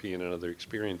from European and other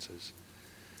experiences.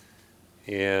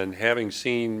 And having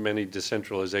seen many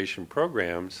decentralization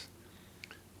programs,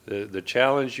 the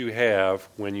challenge you have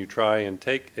when you try and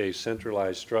take a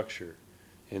centralized structure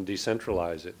and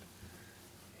decentralize it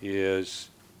is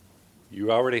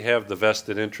you already have the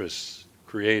vested interests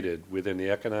created within the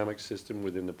economic system,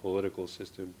 within the political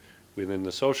system, within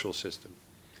the social system.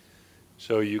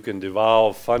 So you can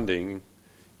devolve funding,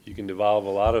 you can devolve a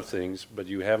lot of things, but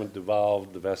you haven't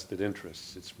devolved the vested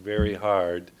interests. It's very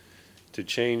hard to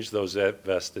change those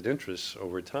vested interests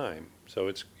over time. So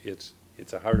it's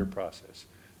a harder process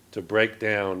to break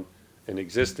down an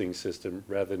existing system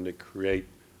rather than to create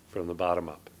from the bottom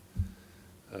up.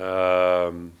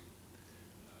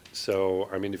 So,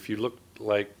 I mean, if you look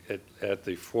like at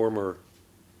the former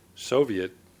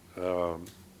Soviet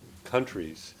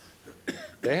countries,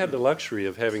 they had the luxury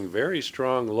of having very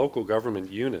strong local government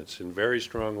units and very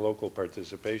strong local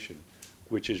participation,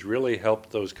 which has really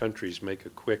helped those countries make a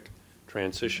quick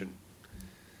transition.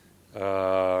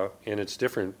 And it's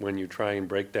different when you try and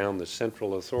break down the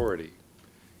central authority.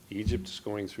 Egypt is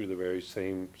going through the very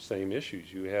same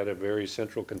issues. You had a very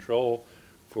central control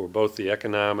for both the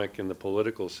economic and the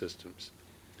political systems.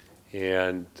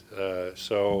 And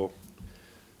so,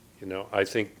 I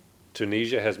think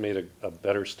Tunisia has made a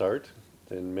better start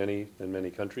than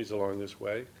many countries along this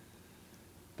way.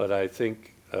 But I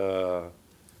think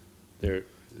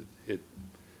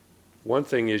one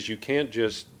thing is you can't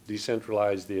just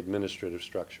decentralize the administrative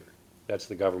structure. That's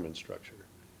the government structure.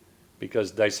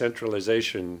 Because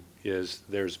decentralization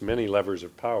there's many levers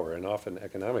of power, and often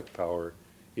economic power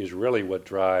is really what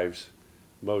drives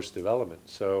most development.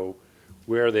 So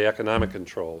where are the economic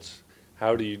controls?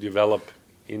 How do you develop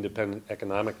independent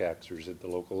economic actors at the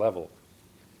local level?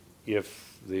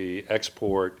 If the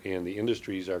export and the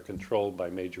industries are controlled by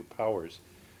major powers,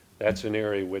 that's an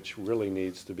area which really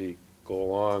needs to go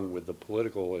along with the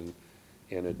political and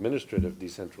administrative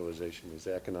decentralization is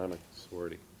the economic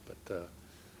authority. But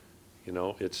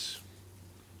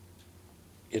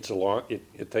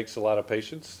it takes a lot of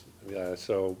patience.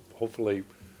 So hopefully,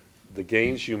 the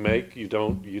gains you make you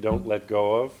don't let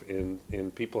go of,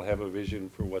 and people have a vision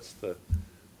for what's the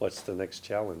next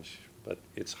challenge. But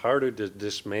it's harder to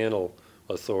dismantle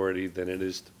authority than it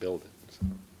is to build it. So.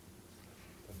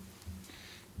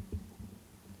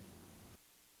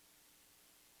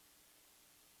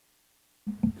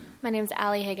 name is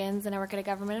Allie Higgins, and I work at a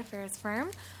government affairs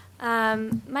firm.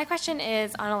 My question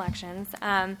is on elections.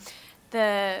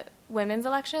 The women's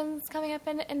elections coming up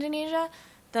in Indonesia,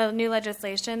 the new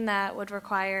legislation that would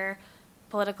require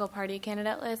political party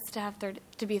candidate lists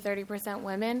to be 30%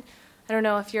 women. I don't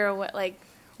know if you're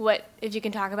if you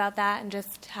can talk about that and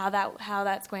just how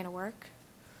that's going to work.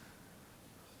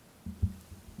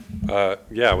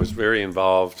 Yeah, I was very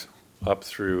involved up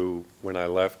through when I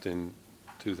left in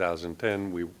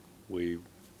 2010. We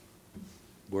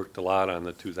worked a lot on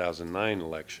the 2009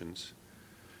 elections.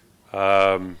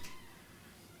 There's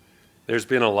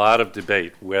been a lot of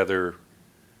debate whether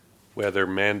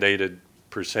mandated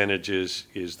percentages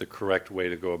is the correct way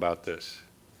to go about this.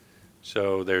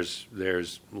 So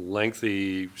there's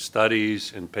lengthy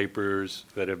studies and papers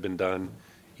that have been done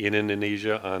in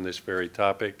Indonesia on this very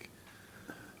topic.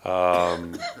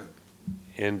 NDI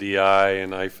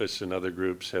and IFAS and other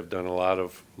groups have done a lot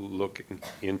of looking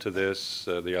into this.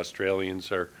 The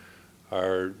Australians are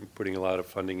putting a lot of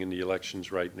funding in the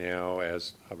elections right now,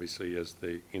 as obviously as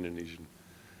the Indonesian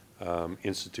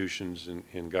institutions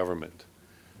and government.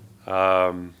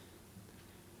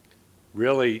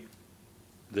 Really,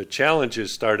 the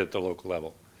challenges start at the local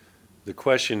level. The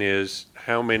question is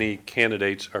how many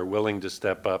candidates are willing to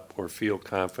step up or feel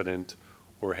confident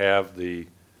or have the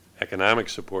economic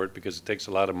support, because it takes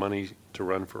a lot of money to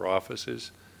run for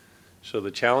offices. So the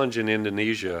challenge in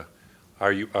Indonesia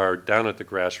are down at the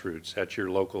grassroots, at your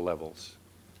local levels.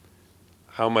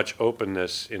 How much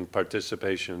openness in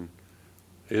participation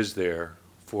is there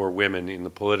for women in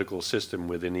the political system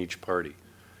within each party?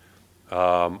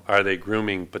 Are they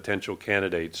grooming potential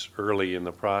candidates early in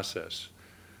the process?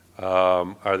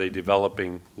 Are they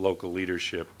developing local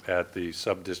leadership at the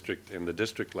sub-district and the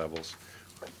district levels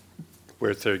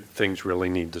where things really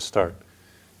need to start?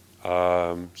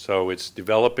 So it's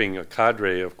developing a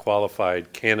cadre of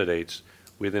qualified candidates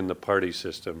within the party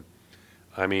system.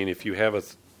 I mean, if you have a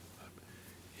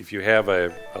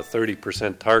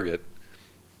 30% target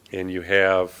and you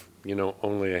have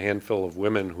only a handful of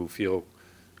women who feel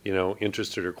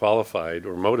interested or qualified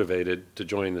or motivated to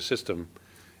join the system,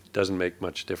 it doesn't make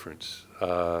much difference.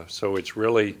 So it's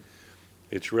really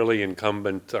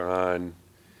incumbent on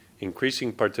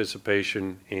increasing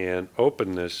participation and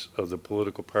openness of the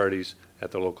political parties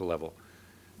at the local level.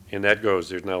 And that goes,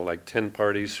 there's now like 10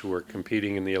 parties who are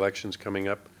competing in the elections coming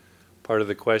up. Part of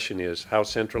the question is, how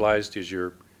centralized is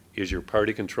your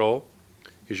party control?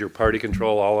 Is your party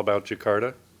control all about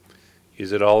Jakarta?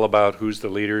 Is it all about who's the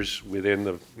leaders within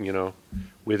the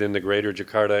greater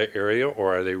Jakarta area,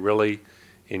 or are they really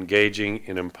engaging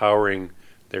and empowering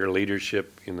their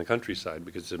leadership in the countryside,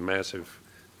 because it's a massive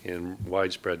and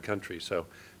widespread country? So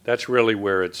that's really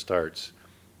where it starts,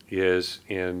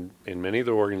 and many of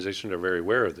the organizations are very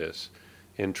aware of this,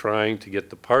 in trying to get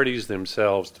the parties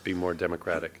themselves to be more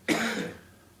democratic,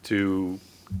 to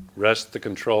wrest the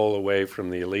control away from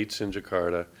the elites in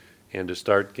Jakarta, and to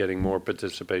start getting more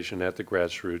participation at the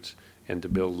grassroots, and to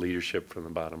build leadership from the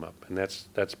bottom up. And that's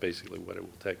basically what it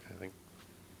will take, I think.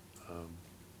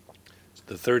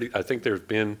 I think there's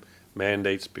been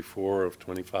mandates before of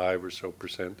 25 or so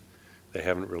percent. They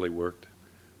haven't really worked,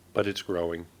 but it's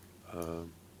growing.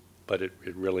 But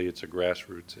it's a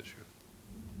grassroots issue,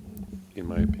 in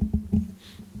my opinion.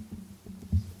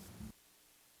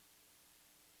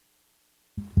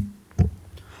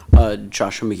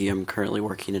 Joshua McGee. I'm currently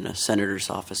working in a senator's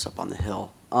office up on the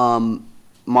Hill.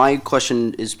 My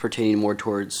question is pertaining more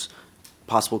towards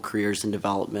possible careers and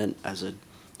development as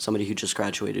somebody who just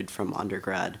graduated from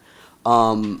undergrad.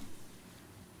 I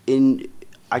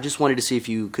just wanted to see if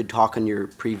you could talk on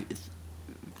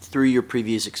through your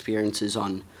previous experiences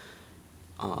on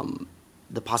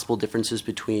the possible differences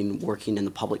between working in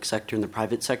the public sector and the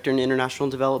private sector in international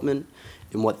development,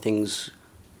 and what things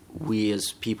we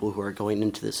as people who are going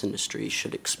into this industry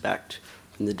should expect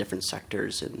from the different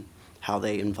sectors and how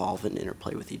they involve and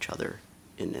interplay with each other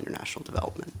in international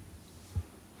development.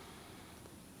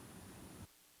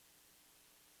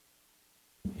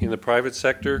 In the private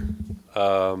sector,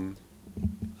 I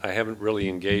haven't really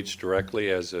engaged directly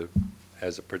as a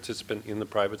participant in the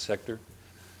private sector.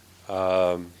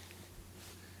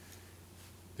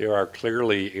 There are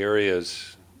clearly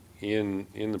areas in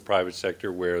the private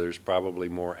sector where there's probably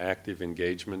more active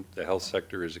engagement. The health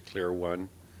sector is a clear one.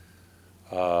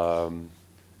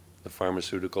 The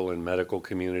pharmaceutical and medical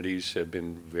communities have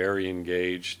been very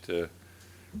engaged.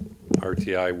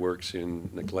 RTI works in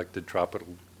neglected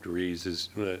tropical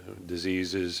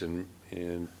diseases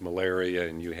and malaria,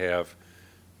 and you have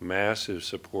massive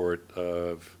support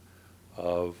of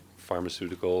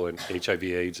pharmaceutical and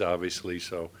HIV/AIDS, obviously.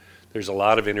 So there's a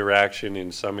lot of interaction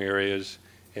in some areas,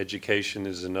 Education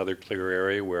is another clear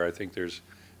area where I think there's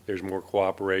more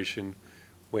cooperation.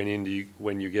 When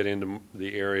you get into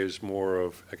the areas more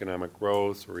of economic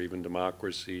growth or even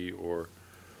democracy or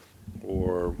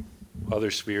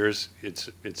other spheres,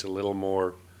 it's a little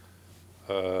more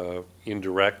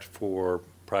indirect for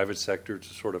private sector to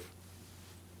sort of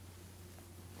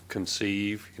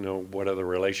conceive, what are the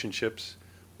relationships.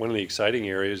 One of the exciting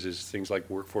areas is things like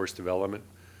workforce development.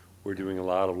 We're doing a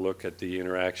lot of look at the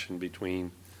interaction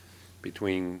between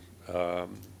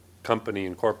company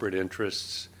and corporate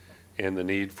interests and the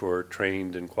need for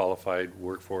trained and qualified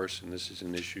workforce, and this is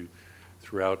an issue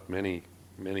throughout many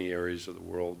areas of the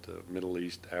world, Middle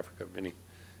East, Africa,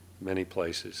 many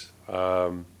places.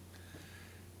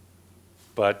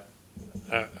 But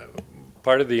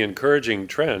part of the encouraging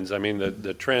trends,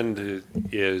 the trend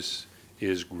is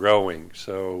growing.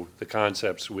 So the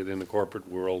concepts within the corporate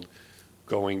world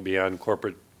going beyond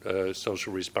corporate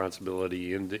social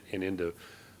responsibility into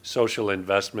social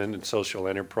investment and social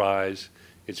enterprise.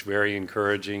 It's very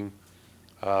encouraging.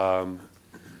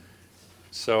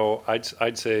 So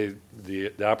I'd say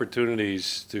the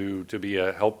opportunities to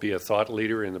help be a thought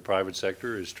leader in the private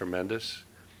sector is tremendous,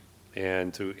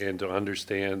 and to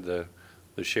understand the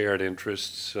shared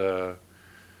interests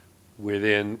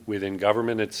within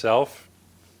government itself.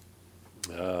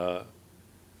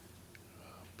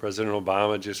 President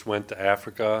Obama just went to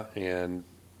Africa, and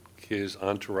his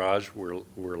entourage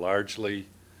were largely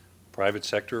private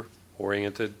sector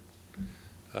oriented,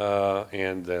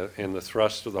 and the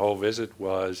thrust of the whole visit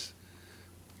was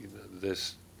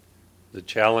the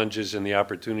challenges and the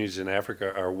opportunities in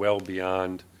Africa are well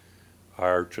beyond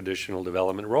our traditional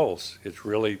development roles. It's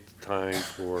really time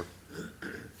for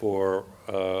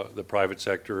the private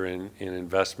sector in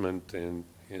investment and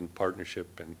in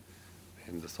partnership and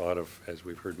the thought of, as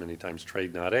we've heard many times,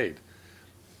 trade not aid.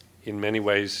 In many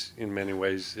ways,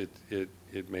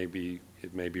 it may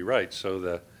be right. So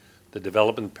the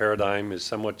development paradigm is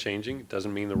somewhat changing. It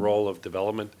doesn't mean the role of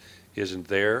development isn't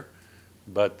there,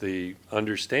 but the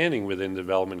understanding within the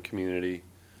development community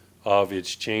of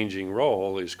its changing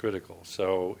role is critical.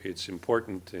 So it's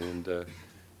important, and a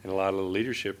lot of the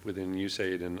leadership within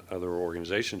USAID and other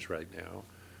organizations right now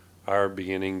are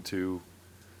beginning to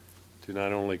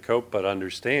not only cope but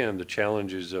understand the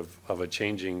challenges of a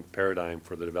changing paradigm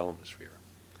for the development sphere.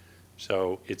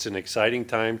 So it's an exciting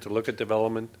time to look at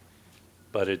development,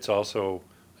 but it's also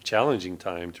a challenging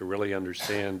time to really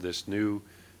understand this new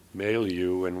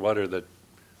milieu and what are the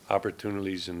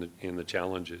opportunities and the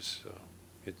challenges. So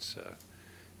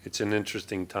it's an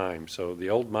interesting time. So the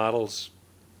old models,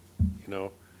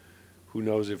 who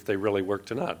knows if they really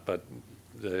worked or not, but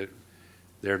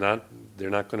they're not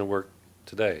going to work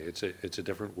today. It's a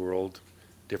different world,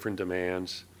 different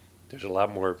demands. There's a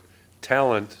lot more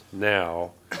talent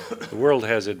now. The world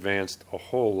has advanced a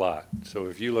whole lot. So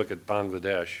if you look at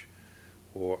Bangladesh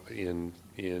or in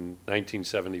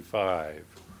 1975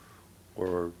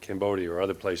 or Cambodia or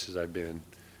other places I've been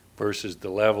versus the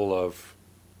level of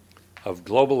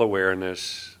global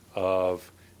awareness,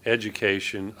 of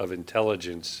education, of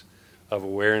intelligence, of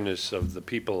awareness of the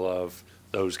people of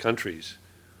those countries,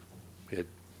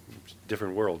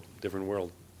 different world.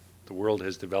 The world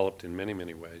has developed in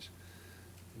many ways,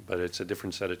 but it's a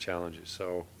different set of challenges.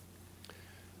 So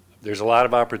there's a lot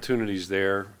of opportunities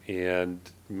there, and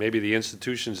maybe the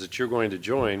institutions that you're going to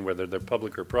join, whether they're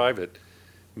public or private,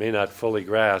 may not fully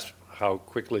grasp how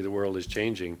quickly the world is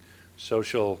changing.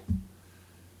 Social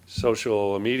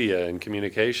media and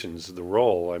communications, the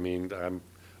role.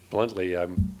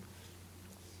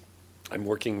 I'm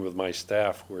working with my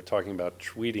staff. We're talking about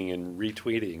tweeting and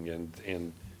retweeting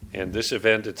and this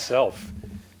event itself.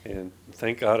 And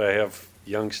thank God I have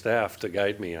young staff to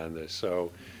guide me on this.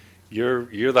 So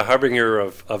you're the harbinger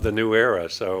of the new era.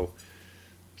 So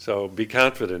be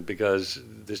confident, because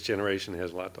this generation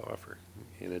has a lot to offer,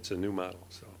 and it's a new model.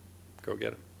 So go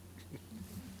get them.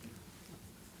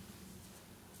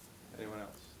 Anyone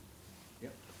else?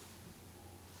 Yep.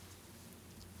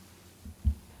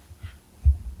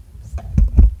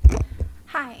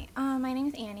 Hi, my name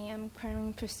is Annie. I'm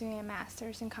currently pursuing a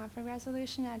master's in conflict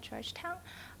resolution at Georgetown.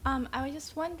 I was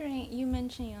just wondering, you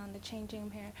mentioned the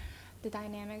changing the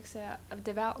dynamics of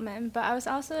development, but I was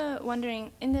also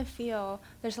wondering, in the field,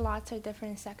 there's lots of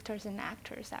different sectors and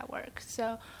actors at work.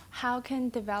 So how can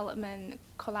development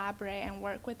collaborate and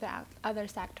work with the other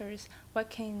sectors?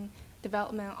 What can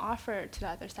development offer to the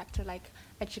other sector, like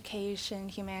education,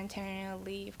 humanitarian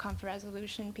relief, conflict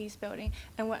resolution, peace building,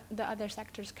 and what the other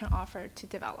sectors can offer to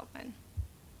development?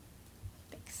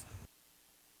 Thanks.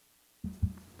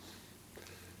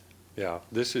 Yeah,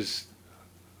 this is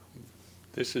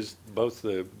This is both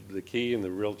the key and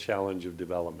the real challenge of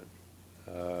development.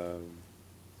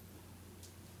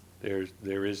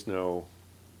 There is no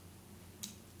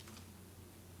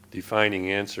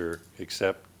defining answer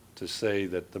except to say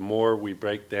that the more we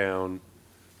break down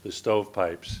the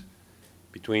stovepipes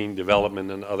between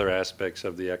development and other aspects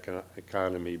of the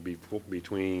economy,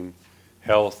 between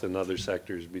health and other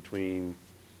sectors, between,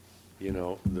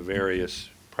 the various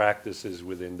practices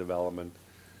within development,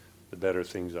 the better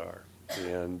things are.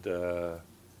 And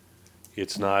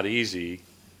it's not easy.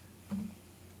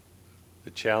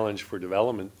 The challenge for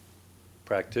development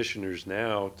practitioners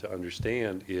now to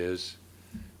understand is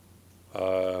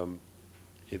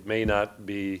it may not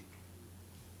be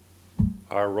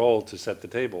our role to set the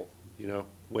table.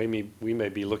 We may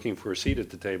be looking for a seat at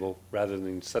the table rather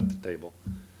than set the table.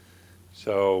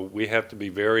 So we have to be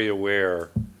very aware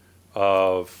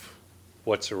of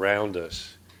what's around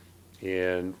us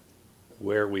and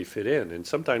where we fit in. And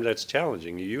sometimes that's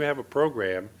challenging. You have a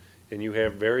program and you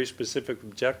have very specific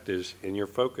objectives and you're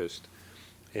focused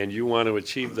and you want to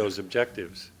achieve those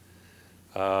objectives.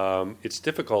 It's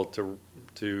difficult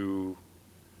to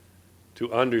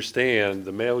understand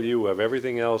the milieu of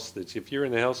everything else that's, if you're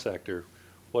in the health sector,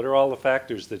 what are all the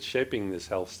factors that's shaping this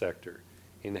health sector?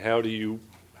 And how do you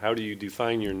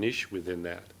define your niche within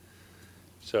that?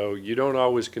 So you don't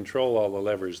always control all the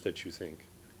levers that you think.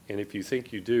 And if you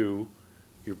think you do,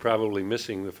 you're probably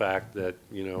missing the fact that,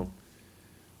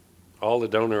 all the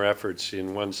donor efforts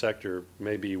in one sector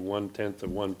may be 1/10 of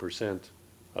 1%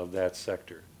 of that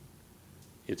sector.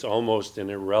 It's almost an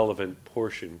irrelevant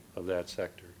portion of that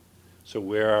sector. So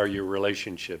where are your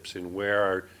relationships and what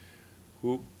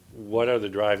are the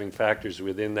driving factors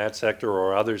within that sector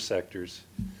or other sectors?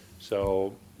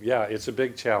 So yeah, it's a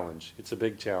big challenge. It's a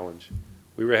big challenge.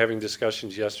 We were having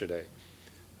discussions yesterday.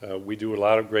 We do a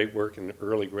lot of great work in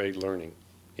early grade learning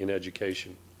in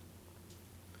education.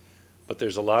 But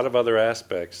there's a lot of other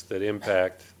aspects that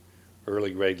impact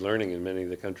early grade learning in many of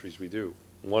the countries we do.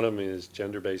 One of them is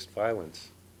gender-based violence.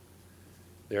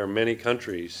 There are many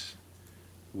countries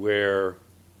where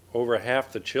over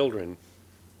half the children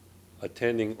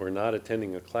attending or not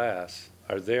attending a class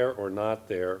are there or not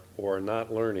there or are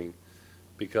not learning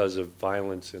because of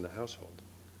violence in the household.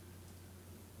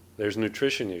 There's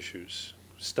nutrition issues,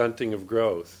 stunting of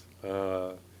growth.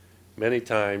 Many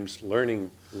times learning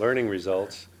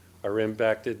results are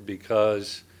impacted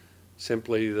because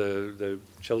simply the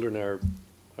children are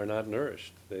not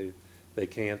nourished. They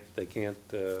can't.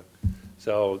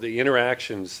 So the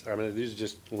interactions. I mean, these are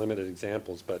just limited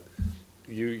examples, but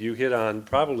you hit on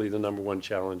probably the number one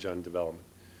challenge on development,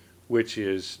 which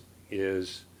is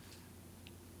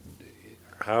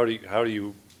how do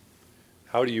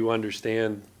you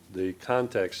understand the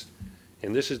context?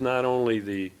 And this is not only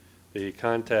the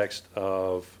context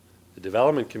of the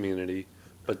development community,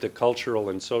 but the cultural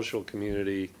and social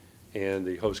community and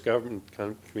the host government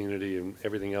community and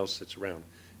everything else that's around.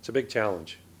 It's a big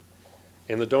challenge.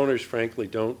 And the donors, frankly,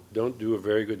 don't do a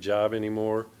very good job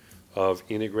anymore of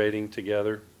integrating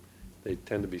together. They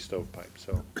tend to be stovepipes.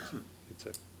 So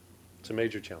it's a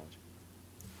major challenge.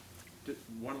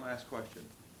 One last question.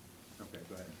 Okay,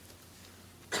 go ahead.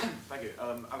 Thank you.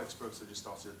 Alex Brooks, I just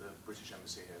started at the British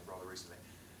Embassy here rather recently.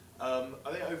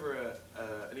 I think over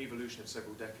an evolution of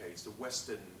several decades, the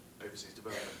Western overseas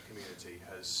development community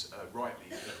has rightly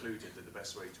concluded that the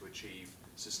best way to achieve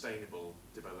sustainable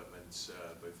development,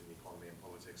 both in the economy and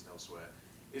politics and elsewhere,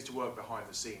 is to work behind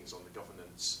the scenes on the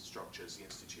governance structures, the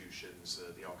institutions,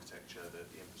 the architecture,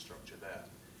 the infrastructure there.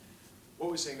 What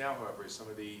we're seeing now, however, is some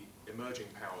of the emerging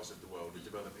powers of the world are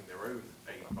developing their own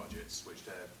aid budgets, which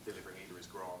they're delivering either as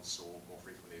grants or more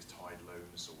frequently as tied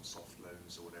loans or soft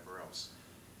loans or whatever else.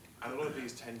 And a lot of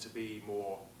these tend to be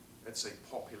more, let's say,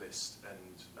 populist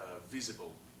and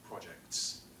visible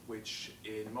projects, which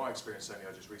in my experience, only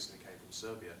I just recently came from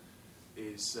Serbia,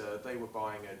 is they were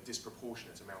buying a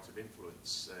disproportionate amount of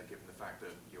influence, given the fact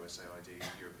that USAID,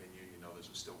 the European Union, and others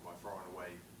were still by far and away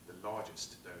the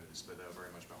largest donors, but they were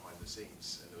very much behind the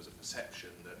scenes. And there was a perception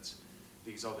that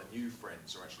these other new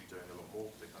friends are actually doing a lot more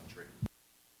for the country.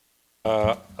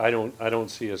 I don't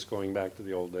see us going back to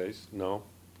the old days, no.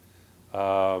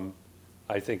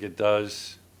 I think it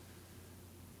does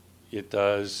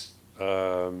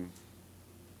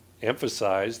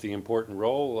emphasize the important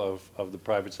role of the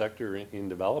private sector in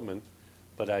development,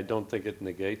 but I don't think it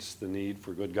negates the need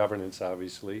for good governance,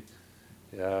 obviously,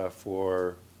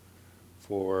 for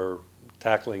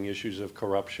tackling issues of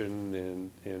corruption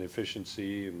and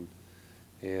efficiency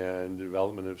and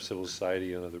development of civil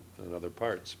society and other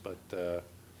parts. But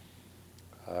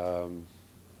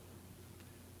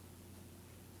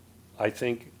I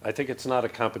think it's not a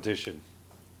competition.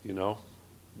 you know,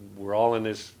 we're all in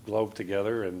this globe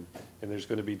together, and there's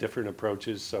going to be different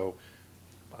approaches. So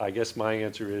I guess my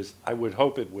answer is I would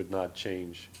hope it would not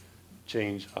change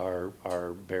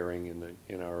our bearing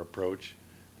in our approach.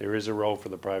 There is a role for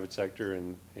the private sector,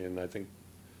 and I think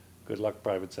good luck,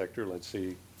 private sector. Let's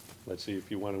see if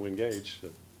you want to engage.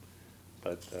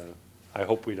 But I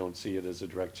hope we don't see it as a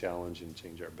direct challenge and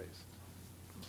change our base.